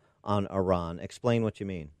embargo on Iran. Explain what you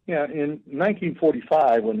mean. Yeah, in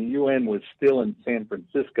 1945, when the UN was still in San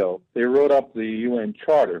Francisco, they wrote up the UN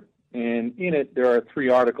Charter, and in it there are 3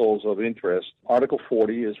 articles of interest. Article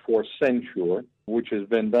 40 is for censure, which has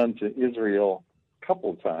been done to Israel a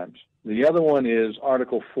couple of times. The other one is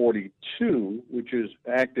Article 42, which is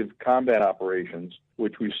active combat operations,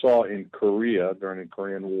 which we saw in Korea during the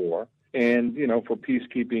Korean War, and, for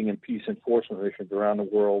peacekeeping and peace enforcement missions around the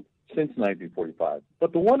world since 1945.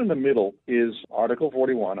 But the one in the middle is Article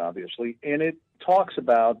 41, obviously, and it talks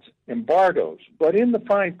about embargoes. But in the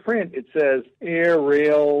fine print, it says air,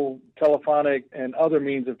 rail, telephonic, and other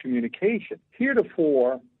means of communication.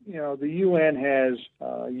 Heretofore, the UN has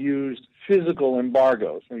used physical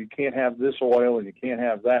embargoes. So you can't have this oil, and you can't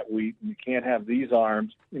have that wheat, and you can't have these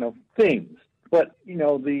arms, things. But,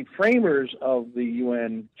 the framers of the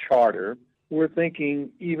UN Charter were thinking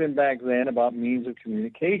even back then about means of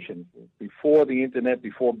communication. Before the Internet,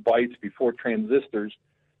 before bytes, before transistors,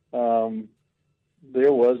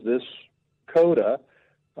 there was this coda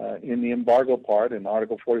in the embargo part in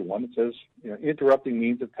Article 41. It says, interrupting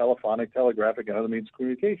means of telephonic, telegraphic, and other means of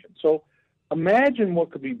communication. So imagine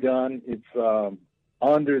what could be done if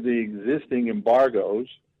under the existing embargoes,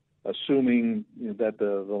 assuming that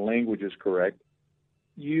the language is correct,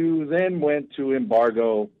 you then went to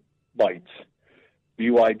embargo bytes,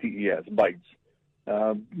 B-Y-T-E-S,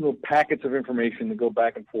 bytes, little packets of information that go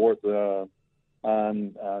back and forth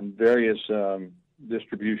on various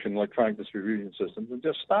electronic distribution systems, and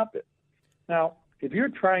just stop it. Now, if you're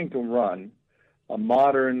trying to run a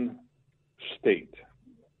modern state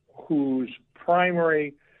whose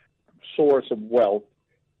primary source of wealth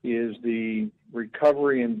is the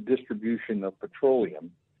recovery and distribution of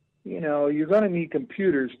petroleum, you're going to need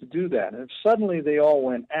computers to do that. And if suddenly they all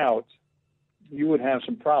went out, you would have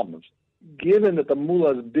some problems. Given that the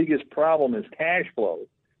mullah's biggest problem is cash flow,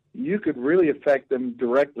 you could really affect them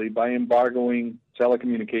directly by embargoing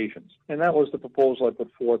telecommunications. And that was the proposal I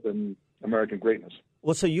put forth in American Greatness.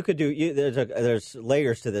 Well, so you could do, there's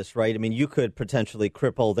layers to this, right? I mean, you could potentially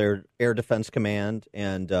cripple their Air Defense Command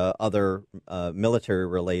and other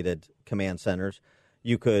military-related command centers.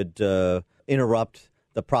 You could interrupt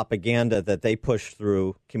the propaganda that they push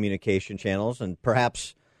through communication channels and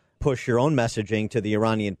perhaps push your own messaging to the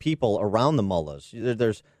Iranian people around the mullahs.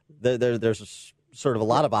 There's sort of a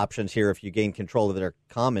lot of options here if you gain control of their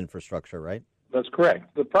comm infrastructure, right? That's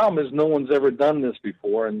correct. The problem is no one's ever done this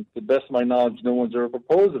before, and to the best of my knowledge, no one's ever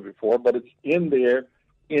proposed it before. But it's in there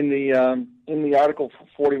in the Article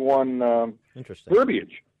 41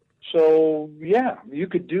 verbiage. So yeah, you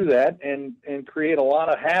could do that and create a lot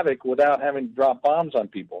of havoc without having to drop bombs on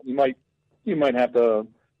people. You might have to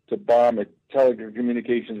bomb a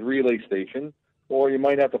telecommunications relay station, or you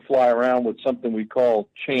might have to fly around with something we call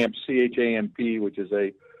CHAMP, C-H-A-M-P, which is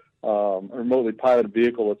a remotely piloted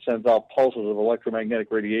vehicle that sends out pulses of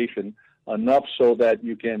electromagnetic radiation enough so that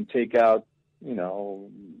you can take out,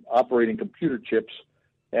 operating computer chips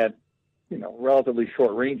at, relatively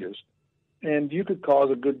short ranges. And you could cause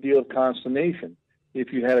a good deal of consternation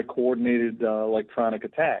if you had a coordinated electronic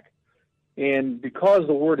attack. And because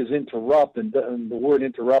the word is interrupt and the word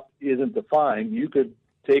interrupt isn't defined, you could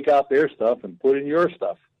take out their stuff and put in your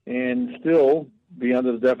stuff and still be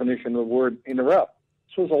under the definition of the word interrupt.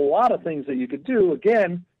 So there's a lot of things that you could do.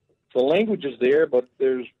 Again, the language is there, but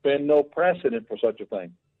there's been no precedent for such a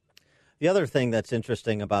thing. The other thing that's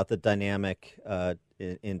interesting about the dynamic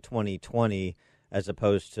in 2020 as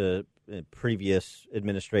opposed to previous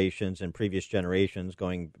administrations and previous generations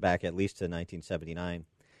going back at least to 1979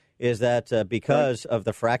 is that because of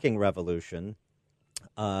the fracking revolution,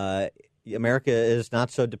 America is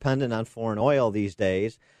not so dependent on foreign oil these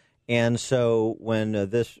days. And so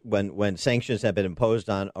when sanctions have been imposed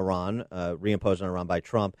on Iran, reimposed on Iran by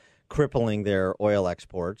Trump, crippling their oil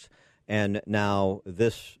exports, and now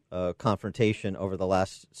this confrontation over the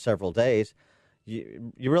last several days,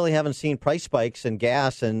 you really haven't seen price spikes in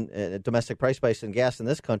gas and domestic price spikes in gas in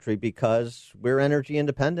this country because we're energy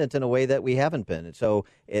independent in a way that we haven't been. And so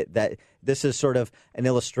this is sort of an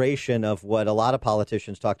illustration of what a lot of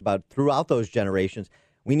politicians talked about throughout those generations.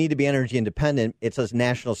 We need to be energy independent. It's a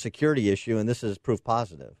national security issue, and this is proof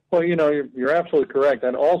positive. Well, you're absolutely correct.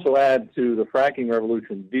 I'd also add to the fracking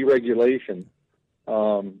revolution deregulation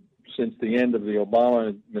since the end of the Obama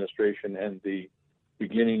administration and the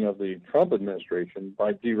beginning of the Trump administration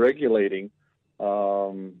by deregulating,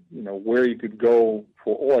 where you could go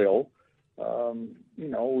for oil.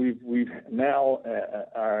 We've now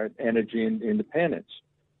our energy independence.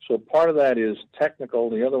 So part of that is technical.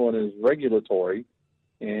 The other one is regulatory.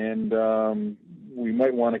 And we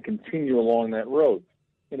might want to continue along that road.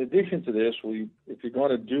 In addition to this, if you're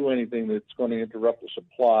going to do anything that's going to interrupt the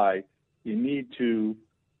supply, you need to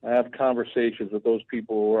have conversations with those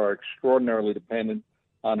people who are extraordinarily dependent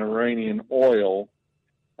on Iranian oil,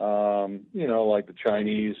 like the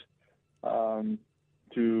Chinese,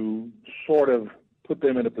 to sort of put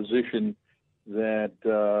them in a position that,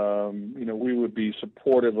 we would be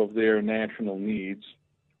supportive of their national needs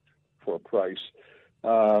for a price.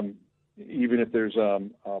 Even if there's a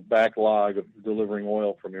backlog of delivering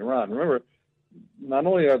oil from Iran. Remember, not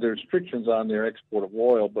only are there restrictions on their export of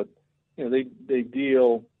oil, but they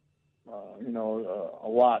deal a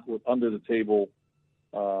lot with under the table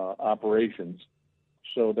operations,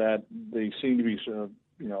 so that they seem to be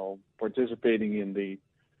participating in the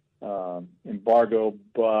embargo,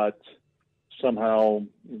 but somehow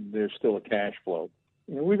there's still a cash flow.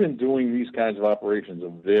 We've been doing these kinds of operations a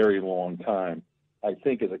very long time. I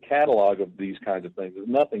think as a catalog of these kinds of things, there's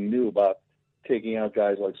nothing new about taking out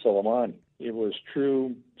guys like Soleimani. It was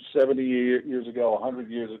true 70 years ago, 100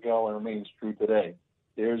 years ago, and remains true today.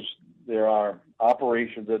 There are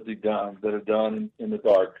operations that are done in the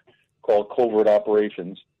dark, called covert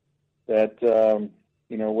operations, that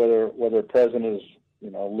whether a president is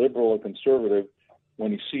liberal or conservative,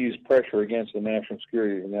 when he sees pressure against the national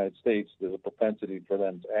security of the United States, there's a propensity for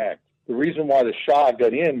them to act. The reason why the Shah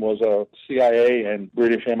got in was a CIA and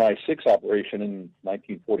British MI6 operation in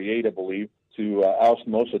 1948, I believe, to oust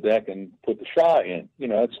Mossadegh and put the Shah in.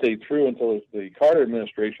 It stayed through until the Carter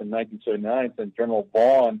administration in 1979 sent General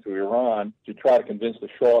Vaughan to Iran to try to convince the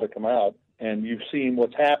Shah to come out. And you've seen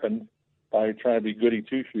what's happened by trying to be goody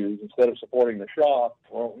two-shoes. Instead of supporting the Shah,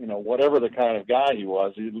 or whatever the kind of guy he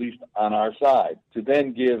was, at least on our side, to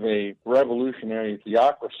then give a revolutionary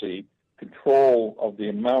theocracy control of the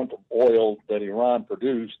amount of oil that Iran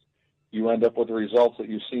produced, you end up with the results that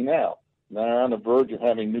you see now. They're on the verge of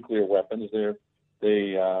having nuclear weapons.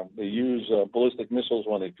 They use ballistic missiles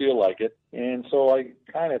when they feel like it. And so I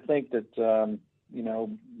kind of think that,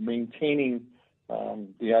 maintaining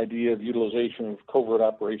the idea of utilization of covert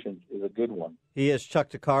operations is a good one. He is Chuck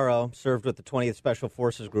Tuccaro, served with the 20th Special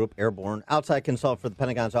Forces Group, Airborne, outside consultant for the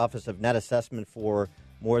Pentagon's Office of Net Assessment for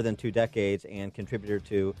more than 2 decades, and contributor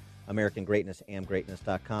to American Greatness,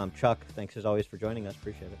 amgreatness.com. Chuck, thanks as always for joining us.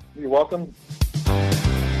 Appreciate it. You're welcome.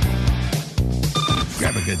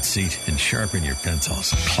 Grab a good seat and sharpen your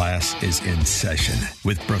pencils. Class is in session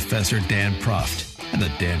with Professor Dan Proft and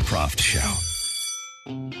the Dan Proft Show.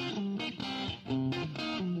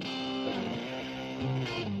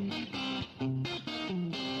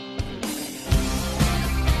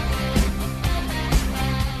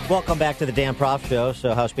 Welcome back to the Dan Proft Show.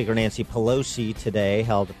 So House Speaker Nancy Pelosi today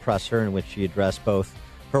held a presser in which she addressed both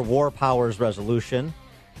her war powers resolution,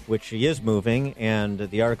 which she is moving, and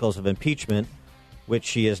the articles of impeachment, which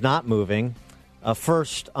she is not moving.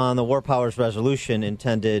 First, on the war powers resolution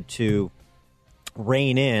intended to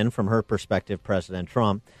rein in, from her perspective, President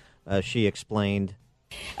Trump, she explained.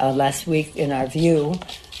 Last week, in our view,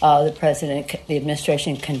 the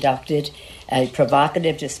administration conducted a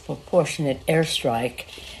provocative, disproportionate airstrike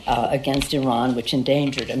against Iran, which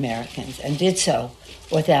endangered Americans, and did so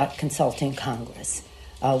without consulting Congress.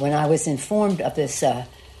 When I was informed of this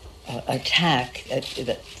attack,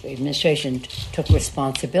 the administration took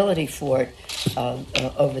responsibility for it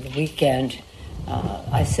over the weekend,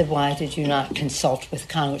 I said, why did you not consult with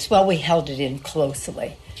Congress? Well, we held it in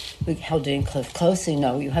closely. We held it in closely.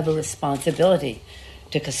 No, you have a responsibility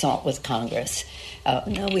to consult with Congress.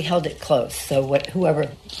 No, we held it close. So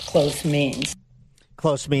whoever close means.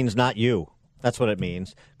 Close means not you. That's what it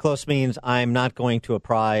means. Close means I'm not going to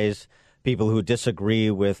apprise people who disagree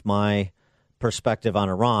with my perspective on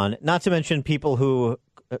Iran, not to mention people who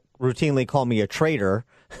routinely call me a traitor,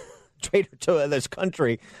 traitor to this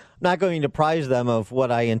country. I'm not going to apprise them of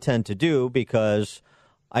what I intend to do because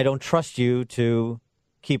I don't trust you to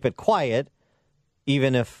keep it quiet,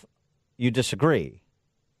 even if you disagree.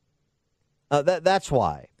 That's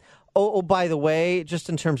why. Oh, by the way, just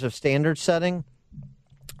in terms of standard setting,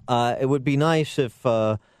 it would be nice if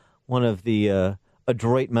one of the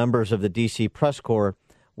adroit members of the D.C. press corps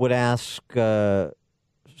would ask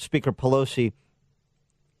Speaker Pelosi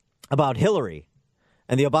about Hillary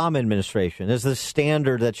and the Obama administration. Is the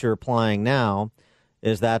standard that you're applying now,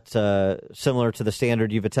 is that similar to the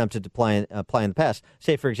standard you've attempted to apply in the past?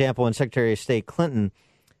 Say, for example, when Secretary of State Clinton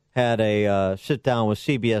had a sit-down with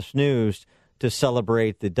CBS News to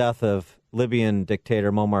celebrate the death of Libyan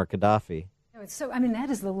dictator Muammar Gaddafi. So,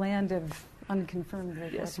 that is the land of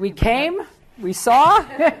unconfirmed. Yes, we came, we saw,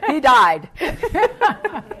 he died. Did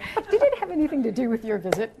it have anything to do with your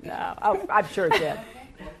visit? No, I'm sure it did.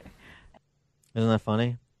 Isn't that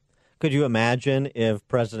funny? Could you imagine if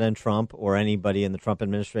President Trump or anybody in the Trump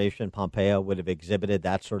administration, Pompeo, would have exhibited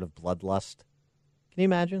that sort of bloodlust? Can you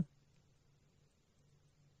imagine?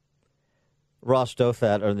 Ross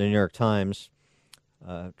Douthat of the New York Times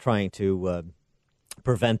trying to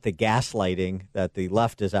prevent the gaslighting that the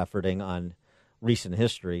left is efforting on recent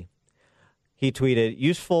history. He tweeted,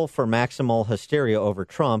 useful for maximal hysteria over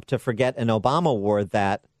Trump to forget an Obama war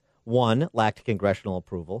that, 1, lacked congressional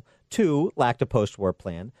approval, 2, lacked a post-war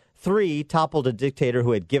plan, 3, toppled a dictator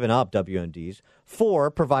who had given up WMDs, 4,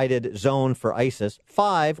 provided zone for ISIS,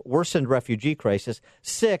 5, worsened refugee crisis,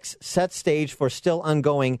 6, set stage for still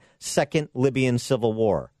ongoing second Libyan civil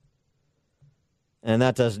war. And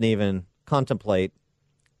that doesn't even contemplate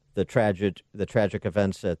the tragic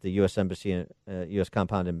events at the U.S. Embassy, U.S.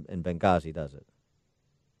 compound in Benghazi, does it?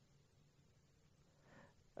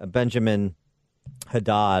 Benjamin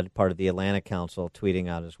Haddad, part of the Atlantic Council, tweeting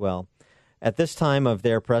out as well. At this time of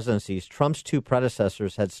their presidencies, Trump's two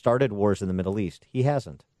predecessors had started wars in the Middle East. He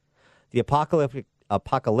hasn't. The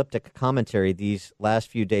apocalyptic commentary these last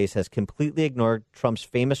few days has completely ignored Trump's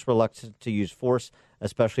famous reluctance to use force,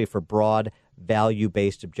 especially for broad,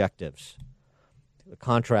 value-based objectives. The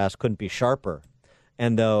contrast couldn't be sharper.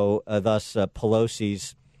 And though thus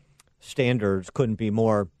Pelosi's standards couldn't be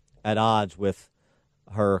more at odds with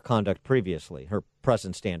her conduct previously, her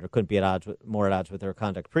present standard couldn't be more at odds with her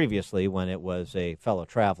conduct previously when it was a fellow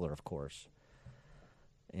traveler, of course.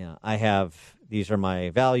 Yeah, these are my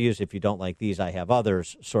values. If you don't like these, I have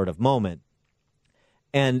others sort of moment.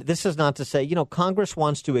 And this is not to say, Congress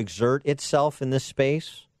wants to exert itself in this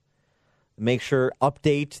space, make sure,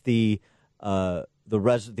 update the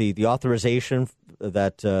authorization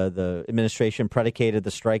that the administration predicated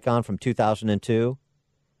the strike on from 2002.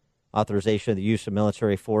 Authorization of the use of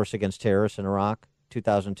military force against terrorists in Iraq,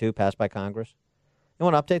 2002, passed by Congress. You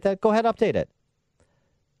want to update that? Go ahead, update it.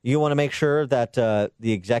 You want to make sure that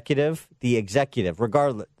the executive,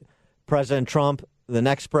 regardless, President Trump, the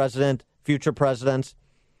next president, future presidents,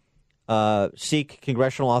 seek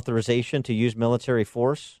congressional authorization to use military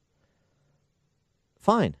force?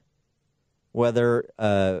 Fine. Whether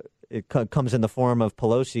it comes in the form of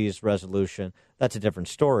Pelosi's resolution, that's a different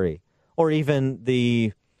story. Or even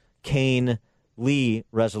the Kaine-Lee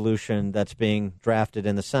resolution that's being drafted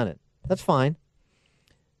in the Senate. That's fine.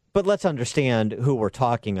 But let's understand who we're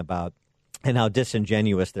talking about and how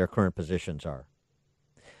disingenuous their current positions are.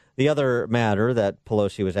 The other matter that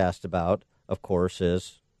Pelosi was asked about, of course,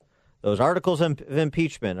 is those articles of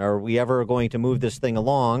impeachment. Are we ever going to move this thing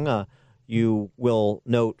along? You will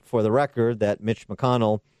note for the record that Mitch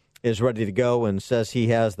McConnell is ready to go and says he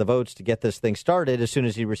has the votes to get this thing started as soon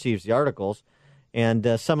as he receives the articles.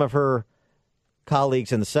 And some of her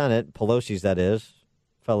colleagues in the Senate, Pelosi's that is,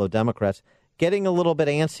 fellow Democrats, getting a little bit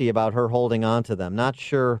antsy about her holding on to them. Not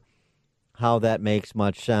sure how that makes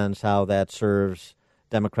much sense, how that serves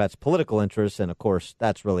Democrats' political interests. And, of course,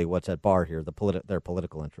 that's really what's at bar here, their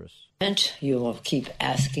political interests. You will keep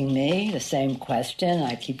asking me the same question.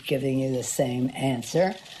 I keep giving you the same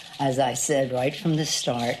answer. As I said right from the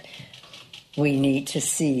start, we need to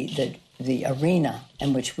see the arena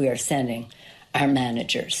in which we are sending our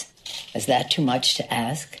managers. Is that too much to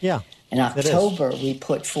ask? Yeah. In October, we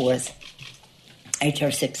put forth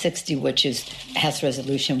H.R. 660, which is House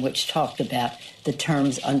resolution, which talked about the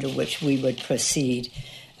terms under which we would proceed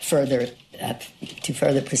further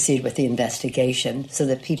proceed with the investigation, so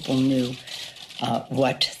that people knew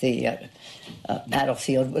what the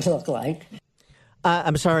battlefield would look like.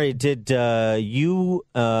 I'm sorry. Did you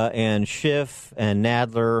and Schiff and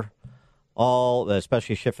Nadler,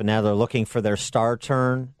 especially Schiff and Nadler, looking for their star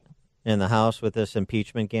turn in the House with this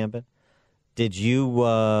impeachment gambit? Did you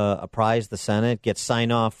apprise the Senate, get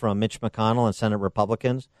sign-off from Mitch McConnell and Senate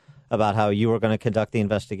Republicans about how you were going to conduct the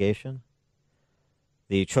investigation?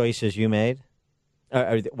 The choices you made?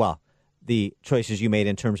 The choices you made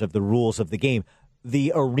in terms of the rules of the game.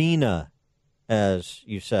 The arena, as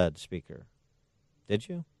you said, Speaker. Did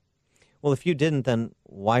you? Well, if you didn't, then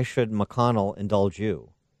why should McConnell indulge you?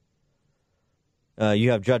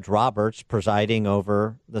 You have Judge Roberts presiding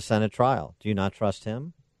over the Senate trial. Do you not trust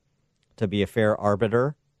him to be a fair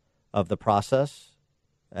arbiter of the process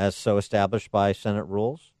as so established by Senate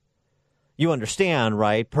rules? You understand,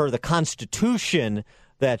 right, per the Constitution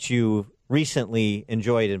that you recently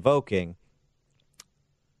enjoyed invoking,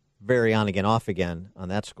 very on again, off again on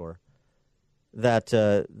that score, that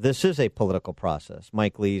this is a political process.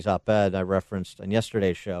 Mike Lee's op-ed I referenced on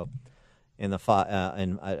yesterday's show at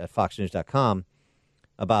FoxNews.com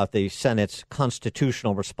about the Senate's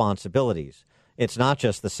constitutional responsibilities. It's not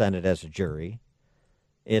just the Senate as a jury.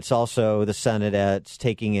 It's also the Senate as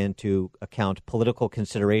taking into account political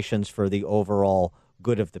considerations for the overall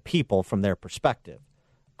good of the people from their perspective.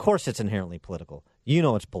 Of course it's inherently political. You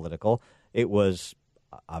know it's political. It was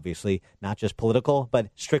obviously not just political, but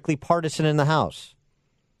strictly partisan in the House.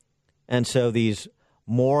 And so these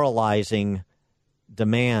moralizing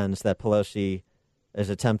demands that Pelosi is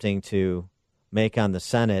attempting to make on the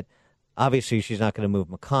Senate, obviously she's not going to move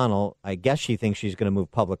McConnell. I guess she thinks she's going to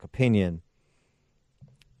move public opinion.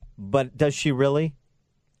 But does she really?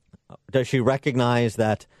 Does she recognize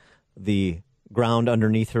that the ground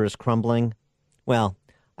underneath her is crumbling? Well,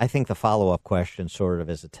 I think the follow-up question sort of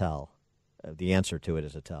is a tell. The answer to it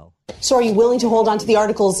is a tell. So are you willing to hold on to the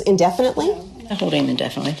articles indefinitely? I'm holding them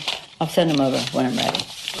indefinitely. I'll send them over when I'm ready.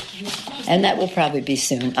 And that will probably be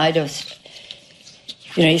soon.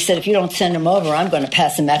 He said, if you don't send them over, I'm going to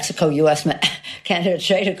pass the Mexico-U.S. Canada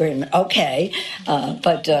trade agreement. Okay.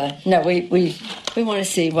 No, we want to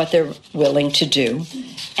see what they're willing to do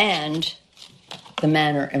and the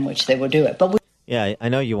manner in which they will do it. Yeah, I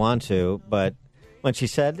know you want to, but when she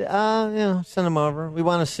said, send them over, we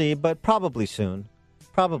want to see, but probably soon.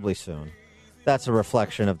 Probably soon. That's a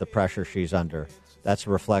reflection of the pressure she's under. That's a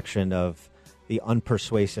reflection of the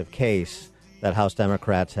unpersuasive case that House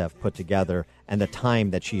Democrats have put together and the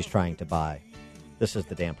time that she's trying to buy. This is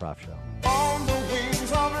the Dan Proft Show. On the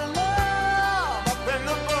wings of love, up and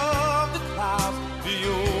above the clouds, the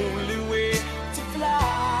only way to fly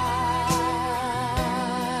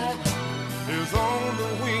is on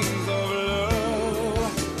the wings of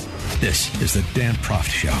love. This is the Dan Proft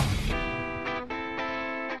Show.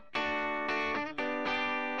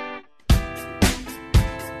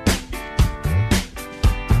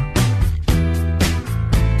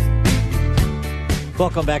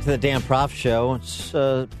 Welcome back to the Dan Proft Show. It's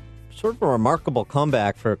sort of a remarkable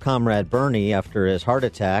comeback for Comrade Bernie after his heart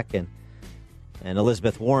attack and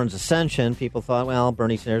Elizabeth Warren's ascension. People thought, well,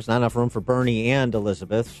 there's not enough room for Bernie and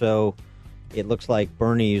Elizabeth, so it looks like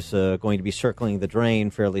Bernie's going to be circling the drain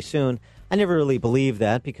fairly soon. I never really believed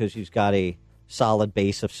that because he's got a solid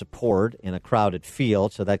base of support in a crowded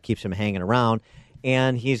field, so that keeps him hanging around.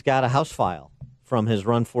 And he's got a House file from his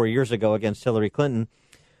run 4 years ago against Hillary Clinton,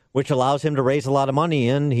 which allows him to raise a lot of money,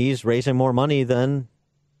 and he's raising more money than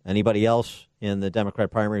anybody else in the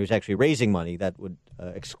Democrat primary who's actually raising money. That would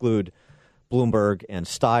exclude Bloomberg and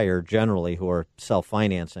Steyer generally, who are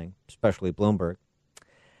self-financing, especially Bloomberg.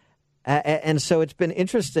 And so it's been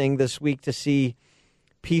interesting this week to see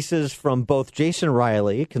pieces from both Jason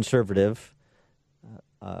Riley, conservative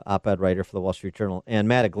op-ed writer for the Wall Street Journal, and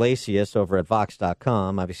Matt Yglesias over at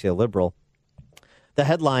Vox.com, obviously a liberal. The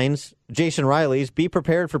headlines, Jason Riley's, be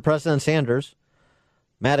prepared for President Sanders.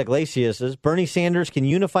 Matt Yglesias's, Bernie Sanders can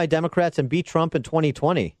unify Democrats and beat Trump in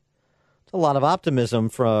 2020. It's a lot of optimism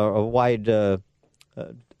for a wide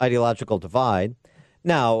ideological divide.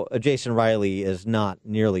 Now, Jason Riley is not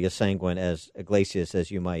nearly as sanguine as Yglesias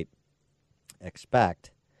as you might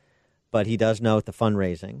expect, but he does note the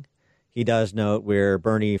fundraising. He does note where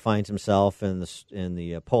Bernie finds himself in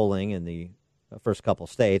the polling in the first couple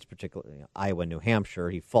states, particularly Iowa, New Hampshire.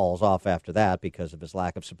 He falls off after that because of his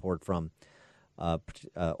lack of support from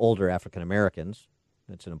older African Americans.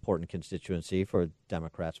 It's an important constituency for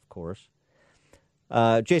Democrats, of course.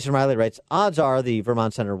 Jason Riley writes, odds are the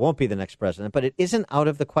Vermont senator won't be the next president, but it isn't out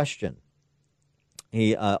of the question.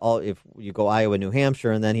 If you go Iowa, New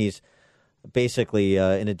Hampshire, and then he's basically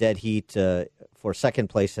in a dead heat for second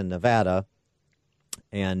place in Nevada,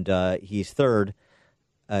 and he's third.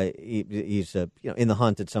 He's in the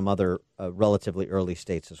hunt at some other relatively early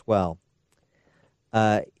states as well.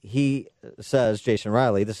 He says, Jason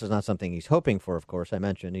Riley, this is not something he's hoping for, of course. I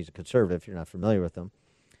mentioned he's a conservative, if you're not familiar with him.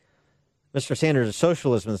 Mr. Sanders'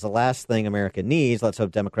 socialism is the last thing America needs. Let's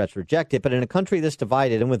hope Democrats reject it. But in a country this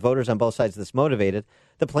divided and with voters on both sides this motivated,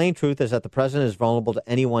 the plain truth is that the president is vulnerable to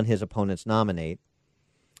anyone his opponents nominate,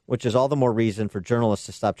 which is all the more reason for journalists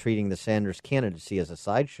to stop treating the Sanders candidacy as a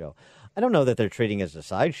sideshow. I don't know that they're treating it as a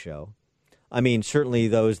sideshow. I mean, certainly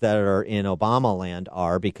those that are in Obama land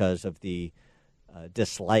are because of the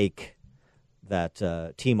dislike that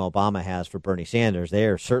Team Obama has for Bernie Sanders. They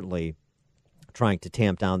are certainly trying to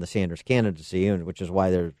tamp down the Sanders candidacy, which is why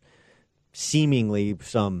there's seemingly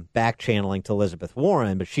some back-channeling to Elizabeth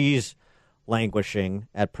Warren, but she's languishing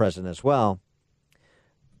at present as well.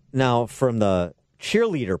 Now, from the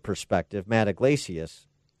cheerleader perspective, Matt Yglesias,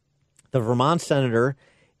 the Vermont senator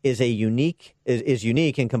is unique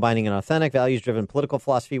in combining an authentic, values-driven political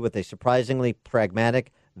philosophy with a surprisingly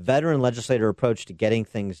pragmatic, veteran legislator approach to getting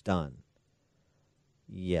things done.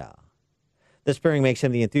 Yeah. This pairing makes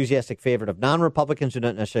him the enthusiastic favorite of non-Republicans who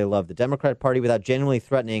don't necessarily love the Democrat Party without genuinely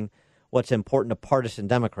threatening what's important to partisan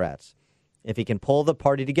Democrats. If he can pull the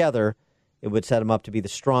party together, it would set him up to be the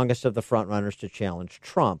strongest of the frontrunners to challenge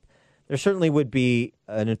Trump. There certainly would be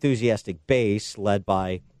an enthusiastic base led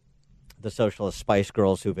by the Socialist Spice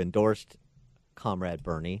Girls who've endorsed Comrade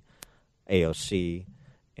Bernie, AOC,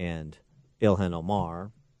 and Ilhan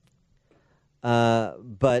Omar.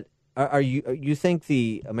 But you think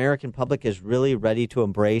the American public is really ready to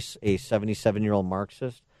embrace a 77-year-old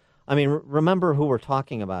Marxist? I mean, remember who we're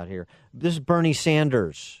talking about here. This is Bernie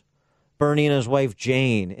Sanders. Bernie and his wife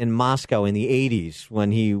Jane in Moscow in the 80s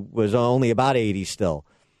when he was only about 80 still.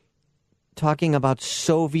 Talking about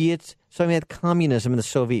Soviet communism in the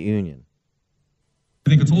Soviet Union. I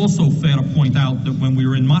think it's also fair to point out that when we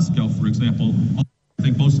were in Moscow, for example, I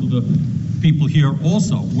think most of the people here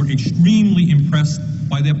also were extremely impressed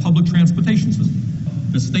by their public transportation system.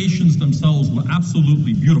 The stations themselves were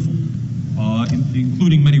absolutely beautiful,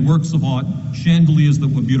 including many works of art, chandeliers that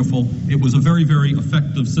were beautiful. It was a very, very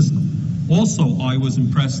effective system. Also, I was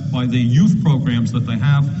impressed by the youth programs that they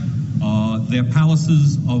have, their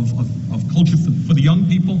palaces of culture for the young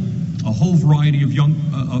people, a whole variety of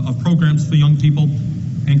programs for young people,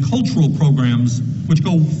 and cultural programs which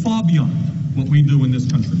go far beyond what we do in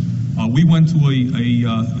this country. We went to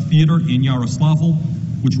a theater in Yaroslavl,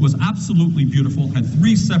 which was absolutely beautiful, had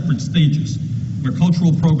 3 separate stages where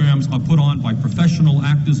cultural programs are put on by professional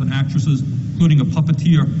actors and actresses, including a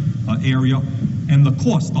puppeteer area. And the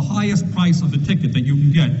cost, the highest price of the ticket that you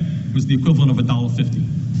can get was the equivalent of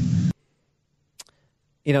 $1.50.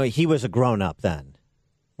 You know, he was a grown-up then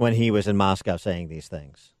when he was in Moscow saying these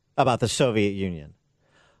things about the Soviet Union.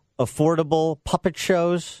 Affordable puppet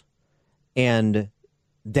shows and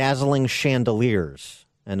dazzling chandeliers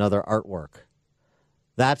and other artwork.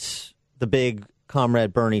 That's the big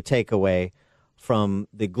Comrade Bernie takeaway from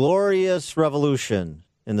the glorious revolution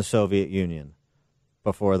in the Soviet Union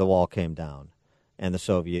before the wall came down and the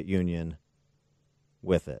Soviet Union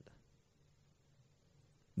with it.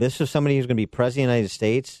 This is somebody who's going to be president of the United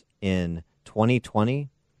States in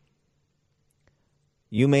 2020.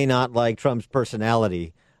 You may not like Trump's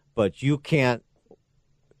personality, but you can't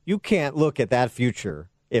look at that future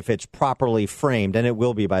if it's properly framed, and it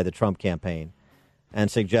will be by the Trump campaign, and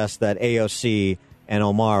suggest that AOC and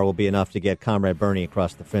Omar will be enough to get Comrade Bernie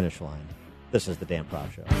across the finish line. This is the Dan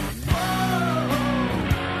Proft Show.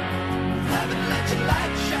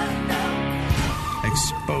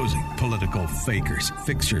 Exposing political fakers,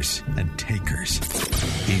 fixers, and takers.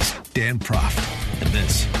 He's Dan Proft, and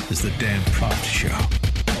this is the Dan Proft Show.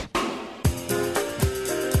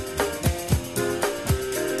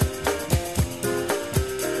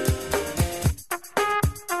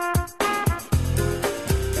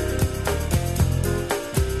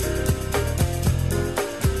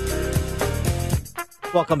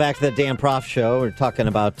 Welcome back to the Dan Proft Show. We're talking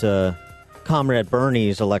about Comrade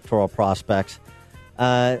Bernie's electoral prospects.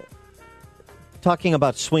 Talking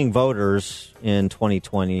about swing voters in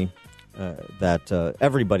 2020 that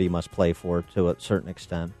everybody must play for to a certain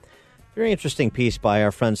extent. Very interesting piece by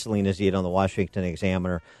our friend Selena Zito on the Washington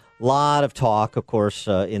Examiner. A lot of talk, of course,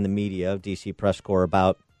 in the media, D.C. press corps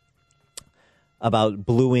about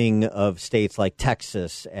bluing of states like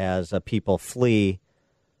Texas as people flee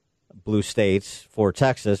blue states for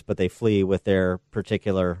Texas, but they flee with their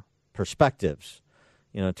particular perspectives.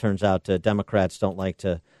 You know, it turns out Democrats don't like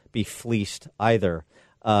to be fleeced either.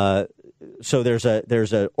 So there's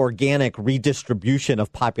a organic redistribution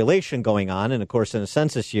of population going on, and of course, in a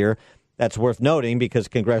census year, that's worth noting because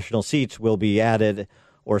congressional seats will be added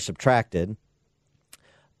or subtracted.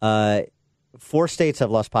 4 states have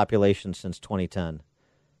lost population since 2010: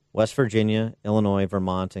 West Virginia, Illinois,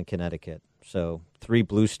 Vermont, and Connecticut. So 3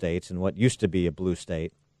 blue states and what used to be a blue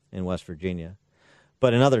state in West Virginia.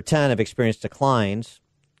 But another 10 have experienced declines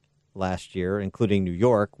last year, including New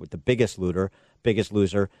York with the biggest loser,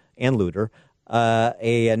 a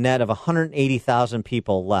net of 180,000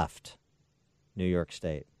 people left New York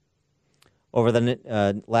State. Over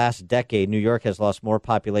the last decade, New York has lost more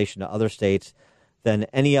population to other states than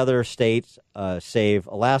any other state, save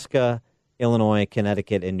Alaska, Illinois,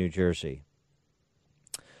 Connecticut, and New Jersey.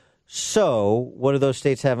 So, what do those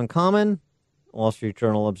states have in common? Wall Street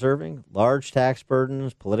Journal observing large tax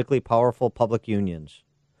burdens, politically powerful public unions.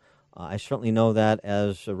 I certainly know that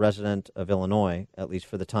as a resident of Illinois, at least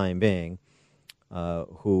for the time being,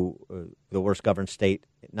 the worst governed state,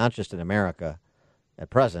 not just in America at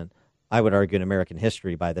present, I would argue in American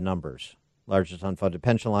history by the numbers. Largest unfunded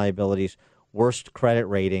pension liabilities, worst credit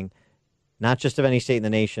rating, not just of any state in the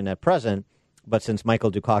nation at present, but since Michael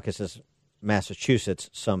Dukakis' Massachusetts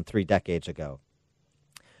some 3 decades ago.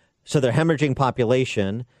 So their hemorrhaging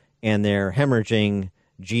population and their hemorrhaging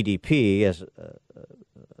GDP as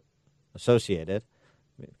associated,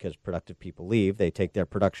 because productive people leave, they take their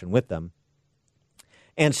production with them.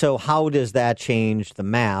 And so how does that change the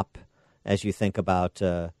map as you think about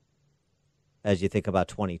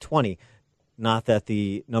 2020? Not that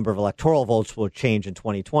the number of electoral votes will change in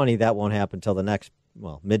 2020. That won't happen until the next,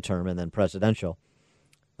 midterm and then presidential,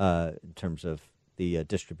 in terms of the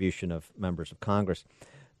distribution of members of Congress.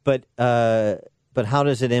 But how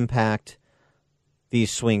does it impact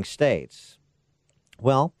these swing states?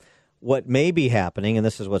 Well, what may be happening, and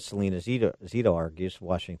this is what Selena Zito argues,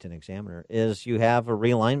 Washington Examiner, is you have a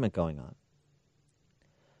realignment going on.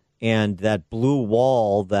 And that blue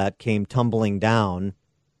wall that came tumbling down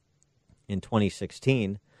in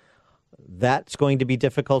 2016 That's going to be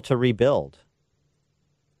difficult to rebuild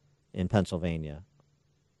in Pennsylvania,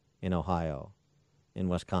 in Ohio, in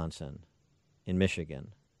Wisconsin, in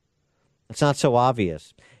Michigan. It's not so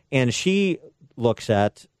obvious. And she looks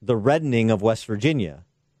at the reddening of West Virginia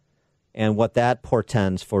and what that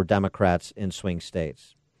portends for Democrats in swing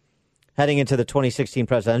states. Heading into the 2016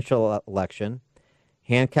 presidential election,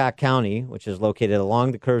 Hancock County, which is located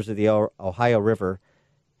along the curves of the Ohio River,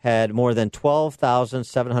 had more than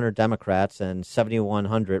 12,700 Democrats and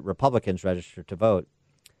 7,100 Republicans registered to vote.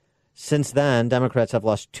 Since then, Democrats have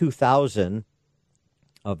lost 2,000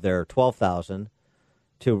 of their 12,000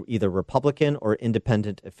 to either Republican or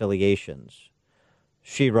independent affiliations.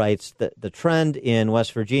 She writes that the trend in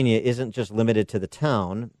West Virginia isn't just limited to the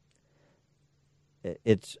town.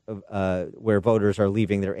 It's where voters are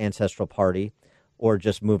leaving their ancestral party or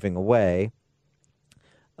just moving away.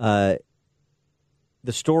 The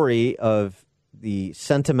story of the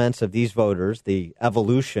sentiments of these voters, the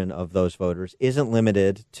evolution of those voters, isn't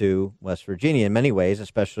limited to West Virginia in many ways,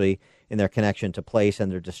 especially in their connection to place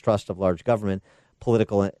and their distrust of large government,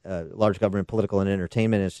 political and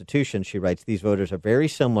entertainment institutions. She writes, these voters are very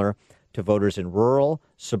similar to voters in rural,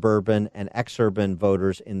 suburban, and exurban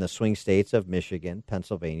voters in the swing states of Michigan,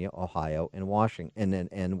 Pennsylvania, Ohio, and Washington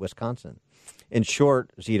and Wisconsin. In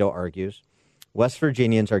short, Zito argues, West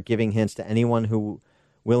Virginians are giving hints to anyone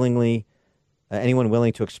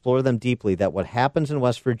willing to explore them deeply that what happens in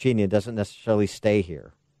West Virginia doesn't necessarily stay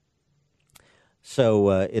here.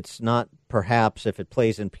 So it's not perhaps if it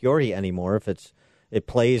plays in Peoria anymore, if it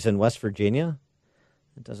plays in West Virginia,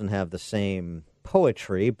 it doesn't have the same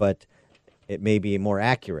poetry, but it may be more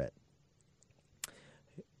accurate.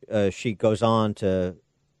 She goes on to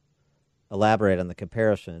elaborate on the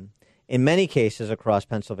comparison. In many cases across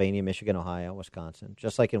Pennsylvania, Michigan, Ohio, Wisconsin,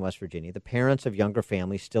 just like in West Virginia, the parents of younger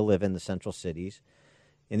families still live in the central cities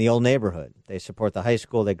in the old neighborhood. They support the high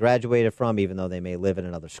school they graduated from, even though they may live in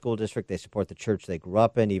another school district. They support the church they grew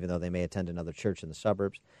up in, even though they may attend another church in the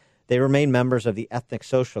suburbs. They remain members of the ethnic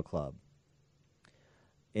social club.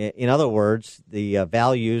 In other words, the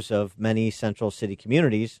values of many central city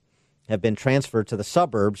communities have been transferred to the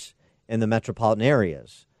suburbs in the metropolitan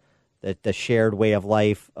areas. The shared way of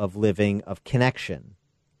life, of living, of connection.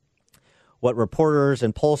 What reporters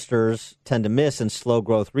and pollsters tend to miss in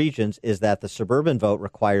slow-growth regions is that the suburban vote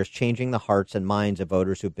requires changing the hearts and minds of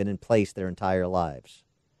voters who've been in place their entire lives.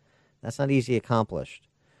 That's not easily accomplished.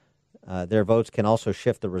 Their votes can also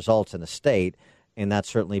shift the results in a state, and that's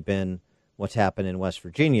certainly been what's happened in West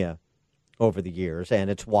Virginia over the years, and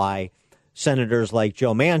it's why senators like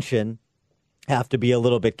Joe Manchin have to be a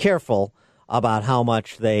little bit careful about how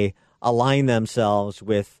much they align themselves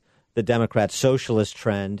with the Democrat socialist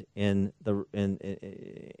trend in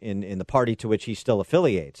the party to which he still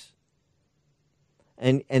affiliates.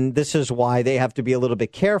 And this is why they have to be a little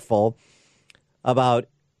bit careful about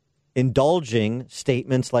indulging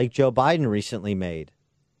statements like Joe Biden recently made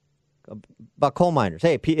about coal miners.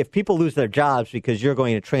 Hey, if people lose their jobs because you're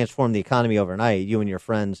going to transform the economy overnight, you and your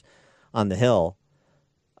friends on the Hill,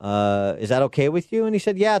 is that okay with you? And he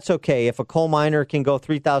said, yeah, it's okay. If a coal miner can go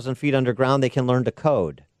 3,000 feet underground, they can learn to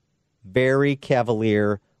code. Very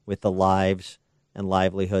cavalier with the lives and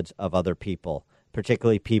livelihoods of other people,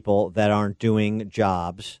 particularly people that aren't doing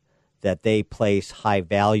jobs that they place high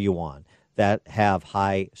value on, that have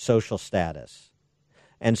high social status.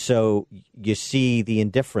 And so you see the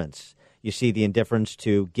indifference. You see the indifference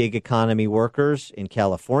to gig economy workers in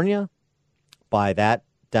California by that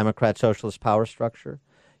Democrat socialist power structure.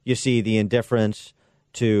 You see the indifference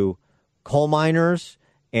to coal miners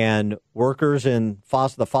and workers in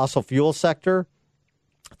the fossil fuel sector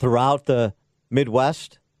throughout the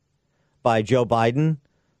Midwest by Joe Biden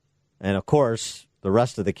and, of course, the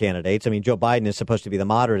rest of the candidates. I mean, Joe Biden is supposed to be the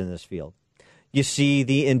moderate in this field. You see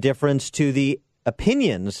the indifference to the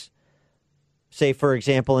opinions, say, for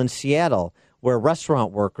example, in Seattle, where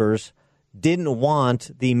restaurant workers didn't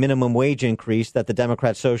want the minimum wage increase that the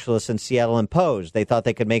Democrat socialists in Seattle imposed. They thought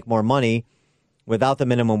they could make more money without the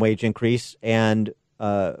minimum wage increase and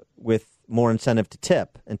with more incentive to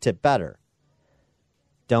tip and tip better.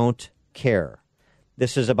 Don't care.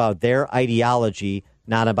 This is about their ideology,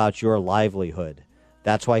 not about your livelihood.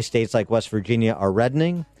 That's why states like West Virginia are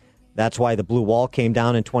reddening. That's why the blue wall came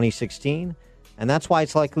down in 2016. And that's why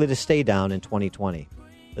it's likely to stay down in 2020.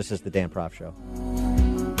 This is the Dan Proft Show.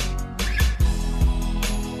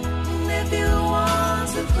 If you want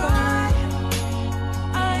to cry,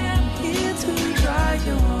 I am here to dry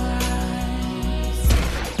your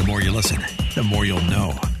eyes. The more you listen, the more you'll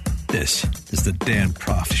know. This is the Dan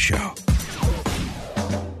Proft Show.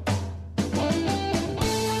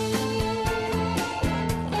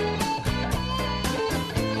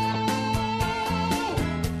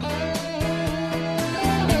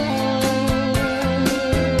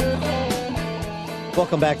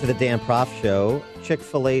 Welcome back to the Dan Proft Show.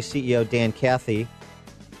 Chick-fil-A CEO Dan Cathy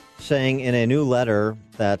saying in a new letter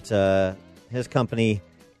that his company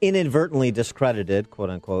inadvertently discredited,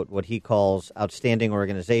 quote-unquote, what he calls outstanding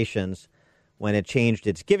organizations when it changed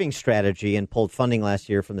its giving strategy and pulled funding last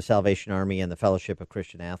year from the Salvation Army and the Fellowship of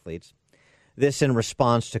Christian Athletes. This in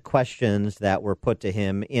response to questions that were put to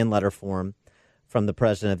him in letter form from the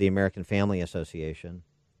president of the American Family Association.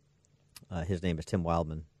 His name is Tim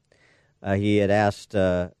Wildman. He had asked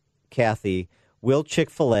Cathy, will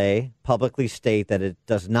Chick-fil-A publicly state that it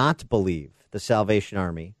does not believe the Salvation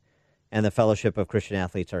Army and the Fellowship of Christian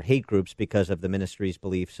Athletes are hate groups because of the ministry's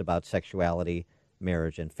beliefs about sexuality,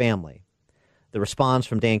 marriage, and family? The response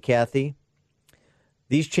from Dan Cathy,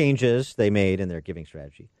 these changes they made in their giving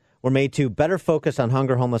strategy were made to better focus on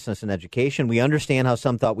hunger, homelessness, and education. We understand how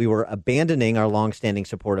some thought we were abandoning our longstanding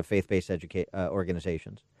support of faith-based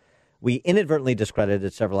organizations. We inadvertently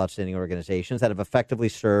discredited several outstanding organizations that have effectively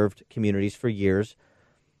served communities for years.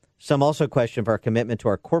 Some also questioned if our commitment to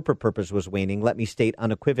our corporate purpose was waning. Let me state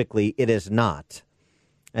unequivocally, it is not.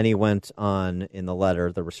 And he went on in the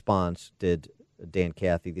letter, the response did Dan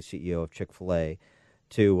Cathy, the CEO of Chick-fil-A,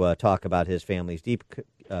 to talk about his family's deep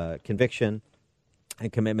conviction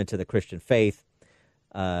and commitment to the Christian faith,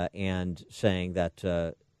 and saying that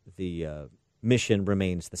the mission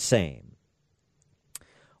remains the same.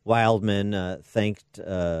 Wildman thanked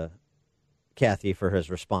Cathy for his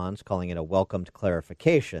response, calling it a welcomed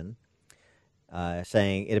clarification,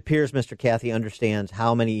 saying, it appears Mr. Cathy understands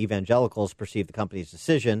how many evangelicals perceive the company's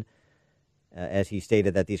decision, as he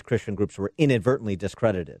stated that these Christian groups were inadvertently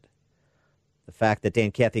discredited. The fact that Dan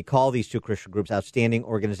Cathy called these two Christian groups outstanding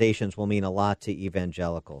organizations will mean a lot to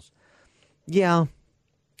evangelicals. Yeah,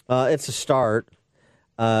 it's a start.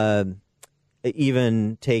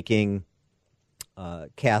 Even taking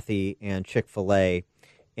Cathy and Chick-fil-A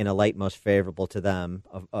in a light most favorable to them,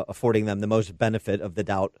 affording them the most benefit of the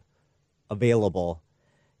doubt available,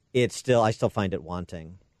 I still find it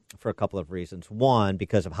wanting for a couple of reasons. One,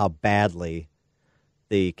 because of how badly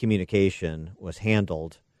the communication was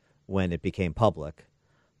handled when it became public.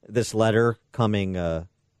 This letter coming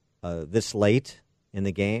this late in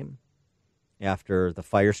the game, after the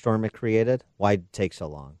firestorm it created, why did it take so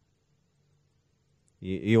long?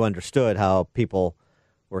 You understood how people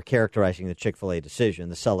were characterizing the Chick-fil-A decision,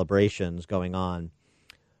 the celebrations going on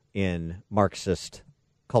in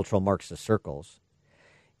cultural Marxist circles.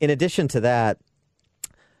 In addition to that,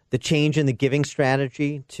 the change in the giving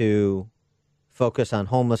strategy to focus on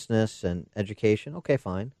homelessness and education, okay,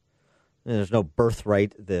 fine. And there's no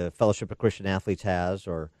birthright the Fellowship of Christian Athletes has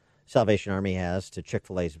or Salvation Army has to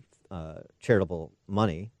Chick-fil-A's charitable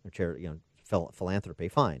money or philanthropy,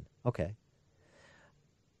 fine, okay.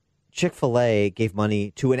 Chick-fil-A gave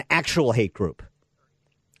money to an actual hate group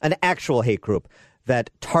that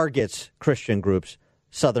targets Christian groups,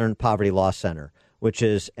 Southern Poverty Law Center, which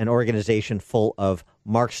is an organization full of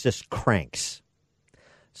Marxist cranks.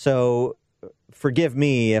 So forgive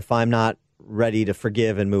me if I'm not ready to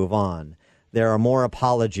forgive and move on. There are more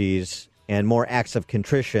apologies and more acts of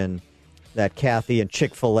contrition that Cathy and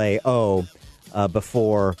Chick-fil-A owe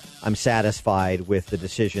before I'm satisfied with the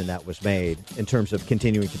decision that was made in terms of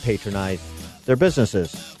continuing to patronize their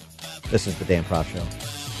businesses. This is the Dan Proft Show.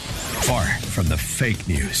 Far from the fake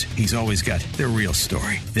news, he's always got the real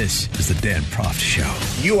story. This is the Dan Proft Show.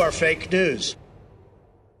 You are fake news.